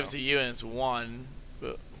we all could we give know. it to you and it's 1.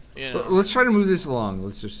 But you know. Let's try to move this along.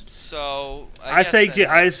 Let's just. So I guess say then-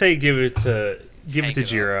 I say give it to Tank it up.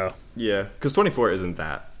 Jiro. Yeah, because 24 isn't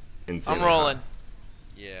that insane. I'm rolling.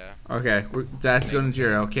 Yeah. Okay, that's going to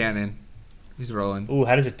Jiro. Cannon. He's rolling. Ooh,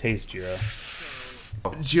 how does it taste, Jiro?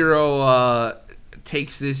 Jiro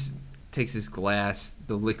takes this glass.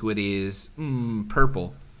 The liquid is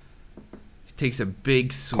purple. He takes a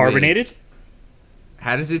big swig. Carbonated?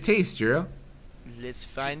 How does it taste, Jiro? Let's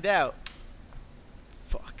find out.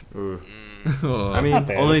 Fuck. Ooh. Oh, I mean, not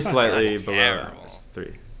bad. only It's not slightly bad. below Terrible.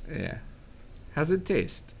 average. 3. yeah. How's it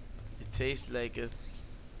taste? It tastes like a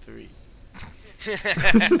 3.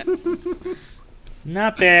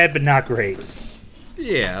 Not bad, but not great.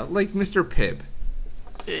 Yeah, like Mr. Pibb.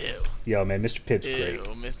 Ew. Yo, man, Mr. Pibb's Ew, great.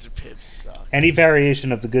 Mr. Pibb sucks. Any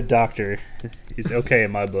variation of the Good Doctor is okay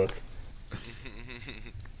in my book.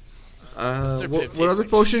 Mr. Pibb What tastes other like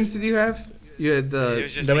potions shit. did you have? You had It the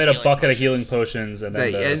was just They the made a healing bucket of potions. healing potions, and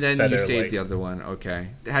then, and then feather you saved light. the other one. Okay.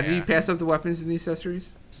 How did you Yeah. pass up the weapons and the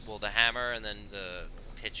accessories? Well, the hammer and then the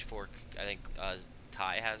pitchfork. I think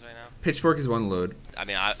Ty has right now. Pitchfork is one load. I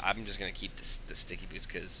mean, I'm just gonna keep the sticky boots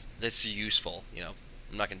because that's useful. You know,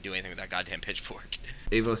 I'm not gonna do anything with that goddamn pitchfork.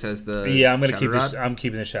 Avos has the Yeah, I'm gonna shadow keep. rod. I'm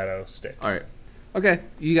keeping the shadow stick. All right. Okay,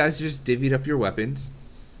 you guys just divvied up your weapons,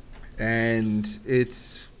 and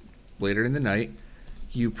it's later in the night.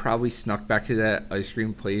 You probably snuck back to that ice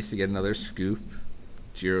cream place to get another scoop.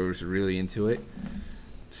 Jiro's really into it.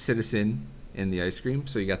 Citizen in the ice cream,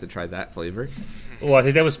 so you got to try that flavor. Well, I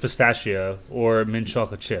think that was pistachio or mint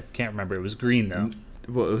chocolate chip. Can't remember. It was green though.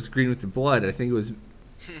 Well, it was green with the blood. I think it was.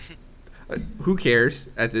 Who cares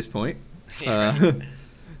at this point?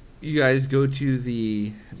 You guys go to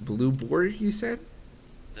the blue board. You said.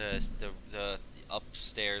 The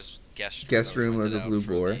upstairs guest Guest room that was of the rented out Blue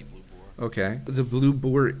for Boar. the Blue Boar. Okay. The Blue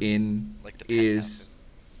Boar Inn Like the is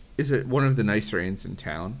it one of the nicer inns in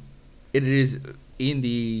town. It is in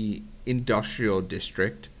the industrial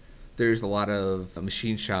district. There's a lot of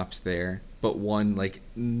machine shops there, but one like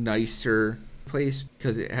nicer place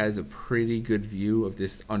because it has a pretty good view of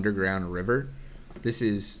this underground river. This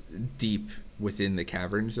is deep within the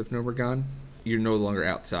caverns of Nomergon. You're no longer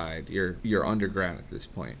outside. You're underground at this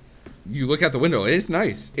point. You look out the window and it's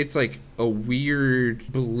nice. It's like a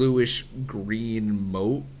weird bluish green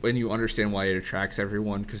moat, and you understand why it attracts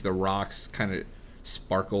everyone because the rocks kind of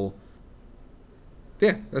sparkle.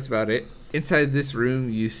 Yeah, that's about it. Inside this room,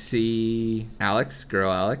 you see Alex,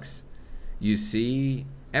 girl Alex. You see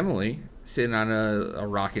Emily sitting on a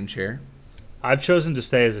rocking chair. I've chosen to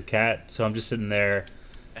stay as a cat, so I'm just sitting there,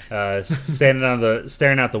 staring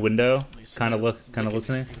out the window, kind of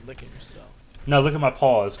listening. You're licking yourself. No, look at my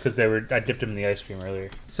paws because I dipped them in the ice cream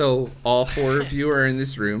earlier. So all four of you are in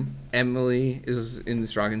this room. Emily is in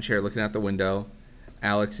this rocking chair looking out the window.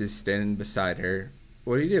 Alex is standing beside her.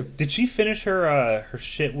 What do you do? Did she finish her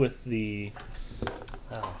shit with the?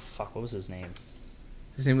 Oh fuck! What was his name?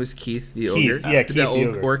 His name was Keith the Keith, ogre. yeah, Keith the the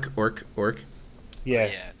old ogre. orc. Yeah,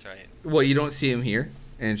 Yeah, that's right. Well, you don't see him here,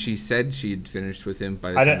 and she said she'd finished with him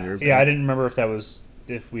by the I time you were didn't. Yeah, I back. didn't remember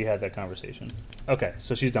if we had that conversation. Okay,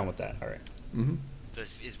 so she's done with that. All right. Mm-hmm.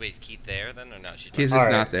 Is Keith there then, or no? She's Keith is All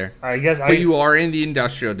right. not there. I guess But you are in the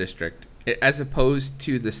industrial district, as opposed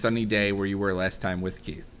to the sunny day where you were last time with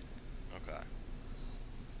Keith. Okay.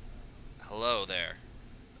 Hello there.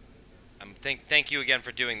 Thank you again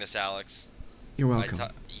for doing this, Alex. You're welcome.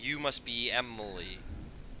 You must be Emily.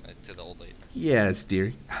 To the old lady. Yes,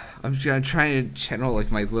 dear. I'm just trying to channel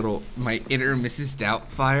like my inner Mrs.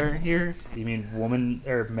 Doubtfire here. You mean woman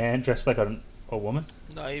or man dressed like a woman?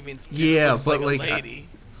 No, he means dude Yeah, looks but like like, a lady.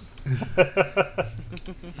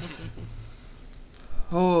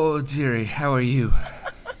 Oh, dearie, how are you?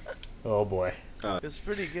 Oh boy. It's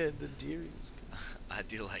pretty good. The deer is good. I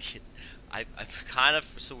do like it. I'm kind of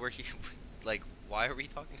so we're here. Like, why are we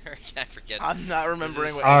talking to her? I can't forget. I'm not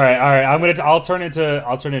remembering what. All right. I'll turn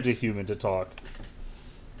into human to talk.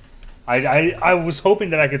 I was hoping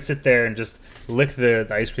that I could sit there and just lick the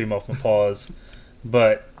ice cream off my paws,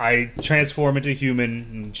 but I transform into human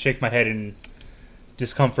and shake my head in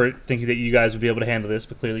discomfort, thinking that you guys would be able to handle this,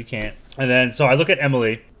 but clearly can't. And then so I look at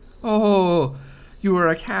Emily. Oh, you were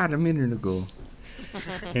a cat a minute ago.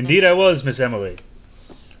 Indeed, I was, Miss Emily.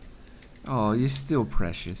 Oh, you're still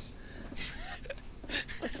precious.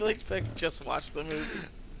 I feel like Beck just watched the movie.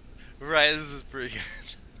 Right, this is pretty good.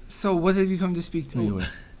 So, what have you come to speak to me with?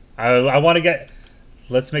 I want to get.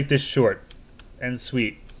 Let's make this short and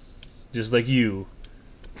sweet, just like you,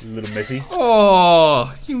 little missy.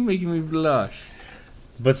 Oh, you're making me blush.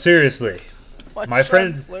 But seriously, Why My try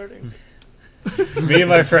friend- flirting. me and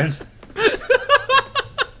my friends,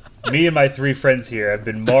 me and my 3 friends here have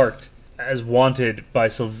been marked as wanted by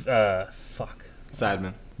Sideman.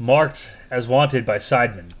 marked as wanted by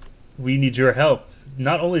Sidemen. We need your help,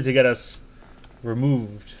 not only to get us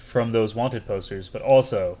removed from those wanted posters, but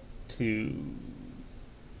also to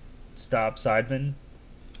stop Sidemen.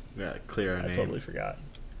 Yeah, clear our I name. totally forgot.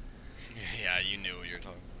 Yeah, you knew what you were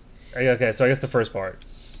talking about. Okay, so I guess the first part,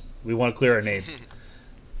 we want to clear our names.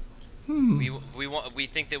 We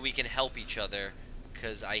think that we can help each other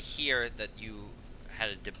because I hear that you had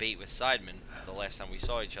a debate with Sidemen the last time we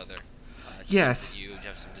saw each other. It seems Yes. that you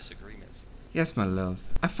have some disagreements. Yes, my love.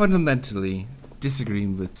 I fundamentally disagree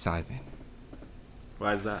with Simon.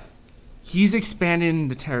 Why is that? He's expanding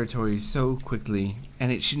the territory so quickly,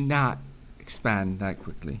 and it should not expand that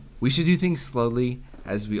quickly. We should do things slowly,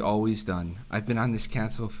 as we always done. I've been on this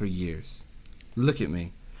council for years. Look at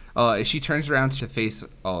me. She turns around to face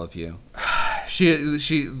all of you.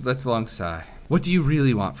 She lets a long sigh. What do you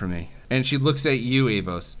really want from me? And she looks at you,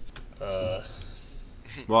 Avos.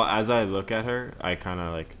 Well, as I look at her, I kind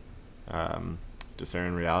of like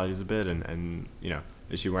discern realities a bit, and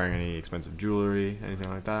is she wearing any expensive jewelry,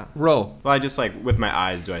 anything like that? Roll. Well, I just like with my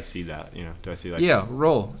eyes, do I see that? Do I see like Yeah,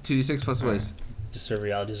 roll. 2d6 plus whiz. Discern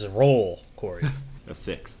reality is a roll, Corey. a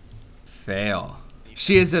 6? Fail.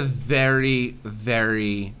 She has a very,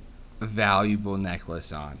 very valuable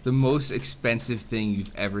necklace on. The most expensive thing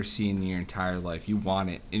you've ever seen in your entire life. You want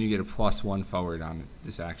it, and you get a +1 forward on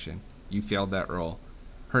this action. You failed that roll.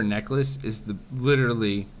 Her necklace is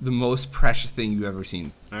literally the most precious thing you've ever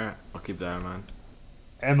seen. All right, I'll keep that in mind.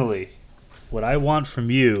 Emily, what I want from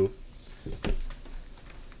you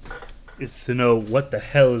is to know what the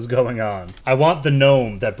hell is going on. I want the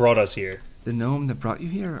gnome that brought us here. The gnome that brought you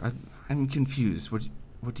here? I'm confused.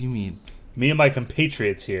 What do you mean? Me and my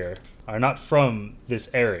compatriots here are not from this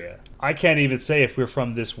area. I can't even say if we're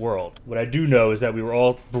from this world. What I do know is that we were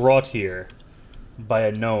all brought here by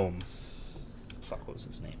a gnome. Fuck, what was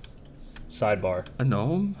his name? Sidebar. A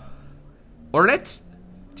gnome? Oret?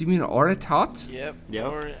 Do you mean Oretot? Yep.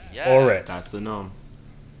 Yep. Yeah. Orit. That's the gnome.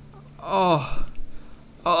 Oh,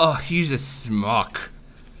 he's a smuck.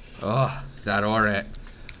 Oh, that Oret.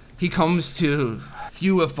 He comes to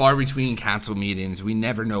few and far between council meetings. We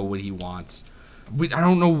never know what he wants. I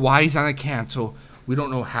don't know why he's on a council. We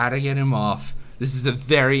don't know how to get him off. This is a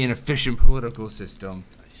very inefficient political system.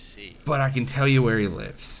 I see. But I can tell you where he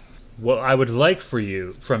lives. What I would like from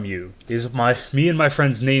you is me and my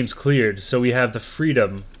friend's names cleared, so we have the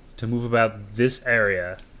freedom to move about this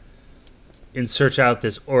area and search out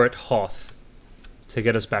this Orit Hoth to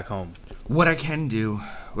get us back home. What I can do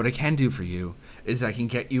for you is I can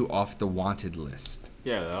get you off the wanted list.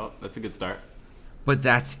 Yeah, that's a good start. But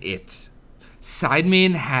that's it.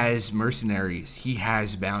 Sideman has mercenaries. He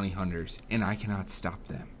has bounty hunters, and I cannot stop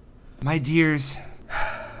them. My dears,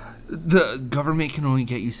 the government can only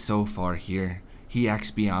get you so far here. He acts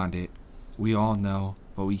beyond it. We all know,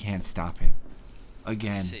 but we can't stop him.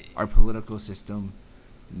 Again, see. our political system,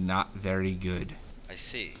 not very good. I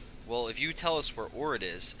see. Well, if you tell us where Orit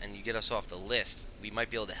is and you get us off the list, we might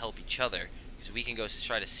be able to help each other, because we can go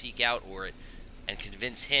try to seek out Orit and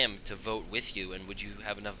convince him to vote with you. And would you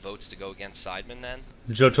have enough votes to go against Sidemen then?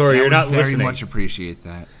 Jotori, I you're would not very listening. much appreciate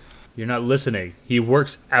that. You're not listening. He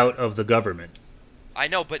works out of the government. I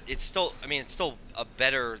know, but it's still a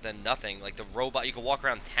better than nothing. Like the robot, you can walk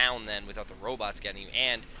around town then without the robots getting you,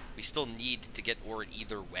 and we still need to get Orit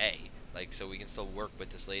either way. Like, so we can still work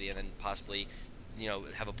with this lady and then possibly,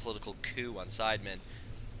 have a political coup on Sidemen,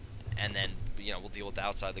 and then, we'll deal with the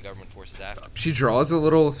outside the government forces after. She draws a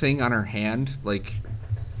little thing on her hand, like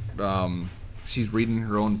she's reading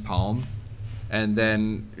her own palm, and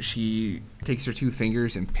then she takes her 2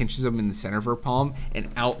 fingers and pinches them in the center of her palm, and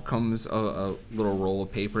out comes a little roll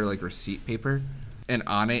of paper, like receipt paper, and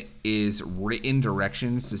on it is written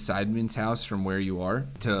directions to Sideman's house from where you are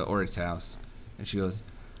to Orit's house. And she goes,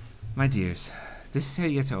 "My dears, this is how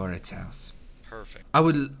you get to Orit's house. Perfect. I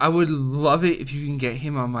would love it if you can get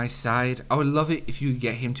him on my side. I would love it if you could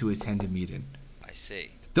get him to attend a meeting. I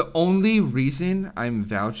see. The only reason I'm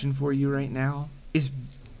vouching for you right now is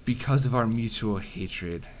because of our mutual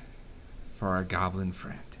hatred for our goblin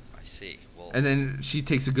friend." I see. Well, And then she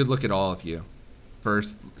takes a good look at all of you.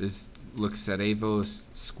 First looks at Avos,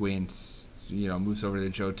 squints, moves over to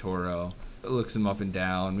Joe Toro, looks him up and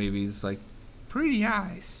down. Maybe it's like, pretty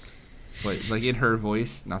eyes. But like in her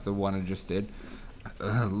voice, not the one I just did.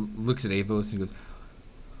 Looks at Avos and goes,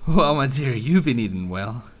 "Well, my dear, you've been eating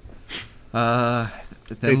well." I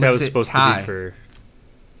think that was supposed to be for...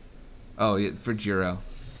 Oh, yeah, for Jiro.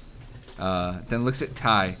 Then looks at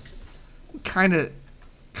Ty. Kind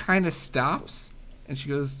of stops, and she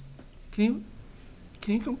goes, Can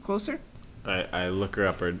you come closer?" I look her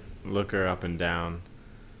up and down,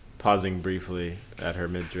 pausing briefly at her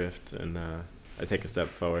midriff, and I take a step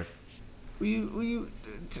forward. Will you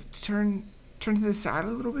turn to the side a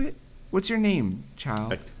little bit? What's your name,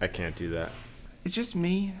 child? I can't do that. It's just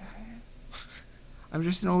me. I'm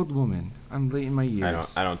just an old woman. I'm late in my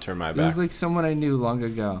years. I don't turn my You back. look like someone I knew long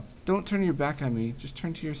ago. Don't turn your back on me. Just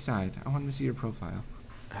turn to your side. I want to see your profile.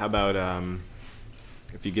 How about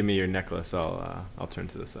if you give me your necklace, I'll turn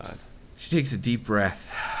to the side. She takes a deep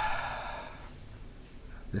breath.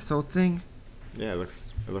 This old thing? Yeah, it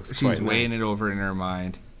looks She's quite weighing nice. it over in her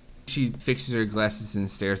mind. She fixes her glasses and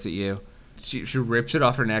stares at you. She rips it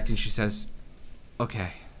off her neck and she says,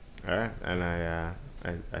 "Okay." All right, and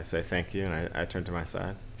I say thank you, and I turn to my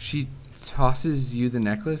side. She tosses you the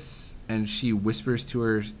necklace and she whispers to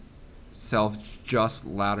herself just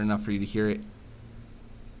loud enough for you to hear it.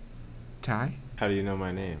 Ty? How do you know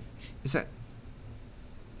my name? Is that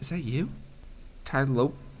you? Ty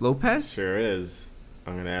Lopez? Sure is.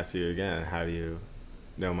 I'm gonna ask you again. How do you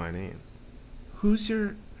know my name? Who's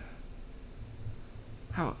your...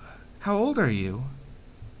 How old are you?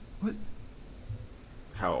 What?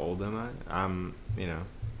 How old am I? I'm,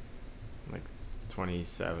 like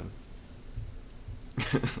 27.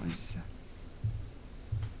 27.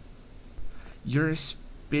 You're a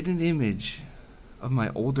spitting image of my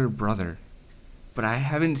older brother, but I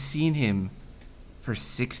haven't seen him for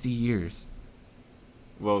 60 years.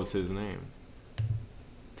 What was his name?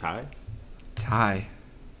 Ty? Ty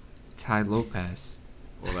Lopez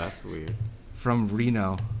Well, that's weird. from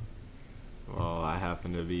Reno. Well, I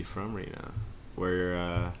happen to be from Reno.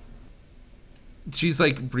 Where, She's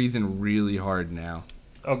like breathing really hard now.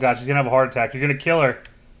 Oh god, she's gonna have a heart attack. You're gonna kill her.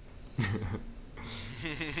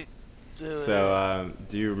 So,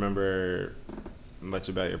 do you remember much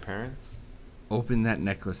about your parents? Open that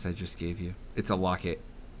necklace I just gave you. It's a locket.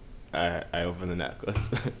 I open the necklace.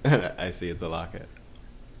 And I see it's a locket.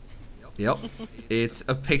 Yep. It's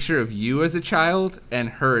a picture of you as a child and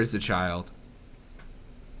her as a child.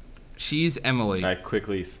 She's Emily. I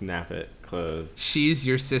quickly snap it closed, She's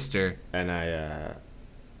your sister. and I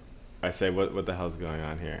say, "What the hell's going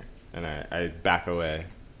on here?" And I back away.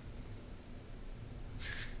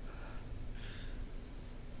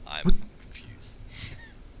 I'm What? confused.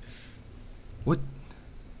 What?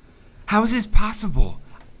 How is this possible?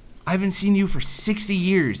 I haven't seen you for 60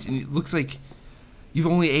 years, and it looks like you've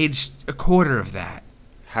only aged a quarter of that.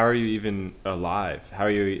 How are you even alive? How are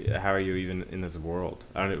you even in this world?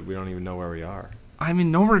 We don't even know where we are. I'm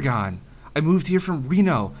in Nomergon. I moved here from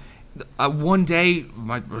Reno. One day,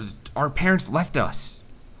 our parents left us.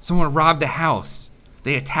 Someone robbed the house.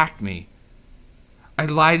 They attacked me. I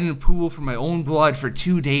lied in a pool for my own blood for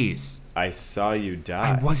 2 days. I saw you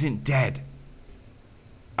die. I wasn't dead.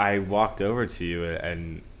 I walked over to you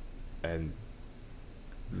and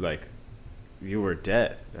like you were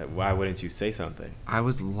dead. Why wouldn't you say something? I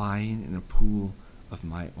was lying in a pool of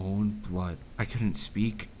my own blood. I couldn't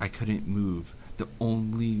speak. I couldn't move. The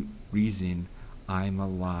only reason I'm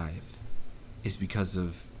alive is because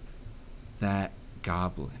of that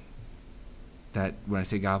goblin. That, when I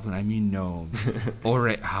say goblin, I mean gnome.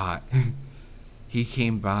 Orit Hot. He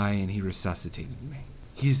came by and he resuscitated me.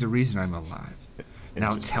 He's the reason I'm alive.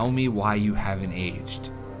 Now tell me why you haven't aged.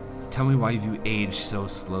 Tell me why you aged so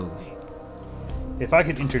slowly. If I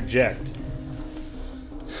could interject,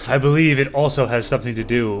 I believe it also has something to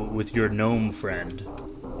do with your gnome friend,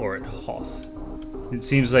 Orit Hoth. It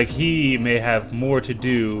seems like he may have more to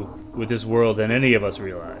do with this world than any of us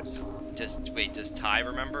realize. Does Ty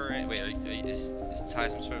remember? Wait, is Ty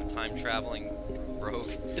some sort of time traveling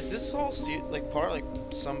rogue? Is this all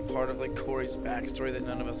some part of like Corey's backstory that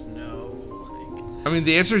none of us know? I mean,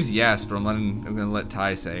 the answer is yes, but I'm going to let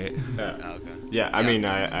Ty say it. Oh, okay. Yeah, I mean,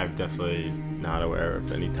 I'm definitely not aware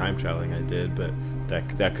of any time traveling I did, but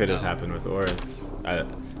that could have happened with Oritz.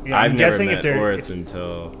 Yeah, I've I'm never guessing met if they're- Oritz if-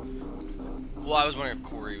 until... Well, I was wondering if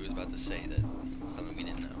Corey was about to say that something we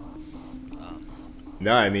didn't know.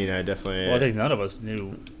 No, I mean, I definitely... Well, I think none of us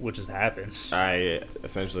knew what just happened. I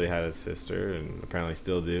essentially had a sister, and apparently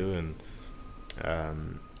still do, and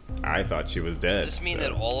I thought she was dead. Does this mean so-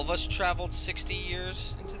 that all of us traveled 60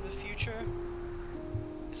 years into the future?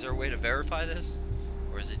 Is there a way to verify this,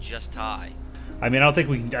 or is it just Ty? I mean, I don't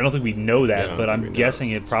think we know Yeah, I that, don't but think I'm we know.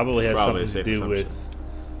 guessing it probably has Probably a something to safe do with.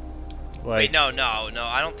 Wait, no,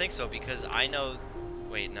 I don't think so because I know.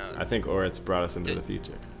 Wait, no. I think Oritz brought us into Did- the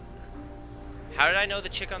future. How did I know the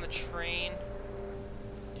chick on the train?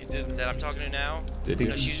 You did. That I'm talking to now? Did No,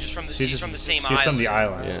 you? she's just from the She's she's just- from the same she's island. from the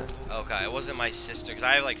island. Yeah. Okay, it wasn't my sister because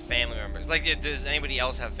I have like family members. Like, does anybody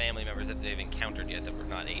else have family members that they've encountered yet that were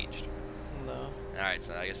not aged? No. All right,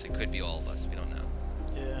 so I guess it could be all of us. We don't know.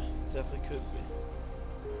 Yeah, definitely could be.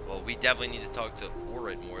 Well, we definitely need to talk to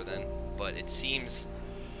Orit more then. But it seems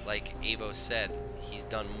like Avo said, he's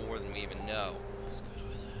done more than we even know.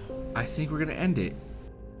 I think we're going to end it.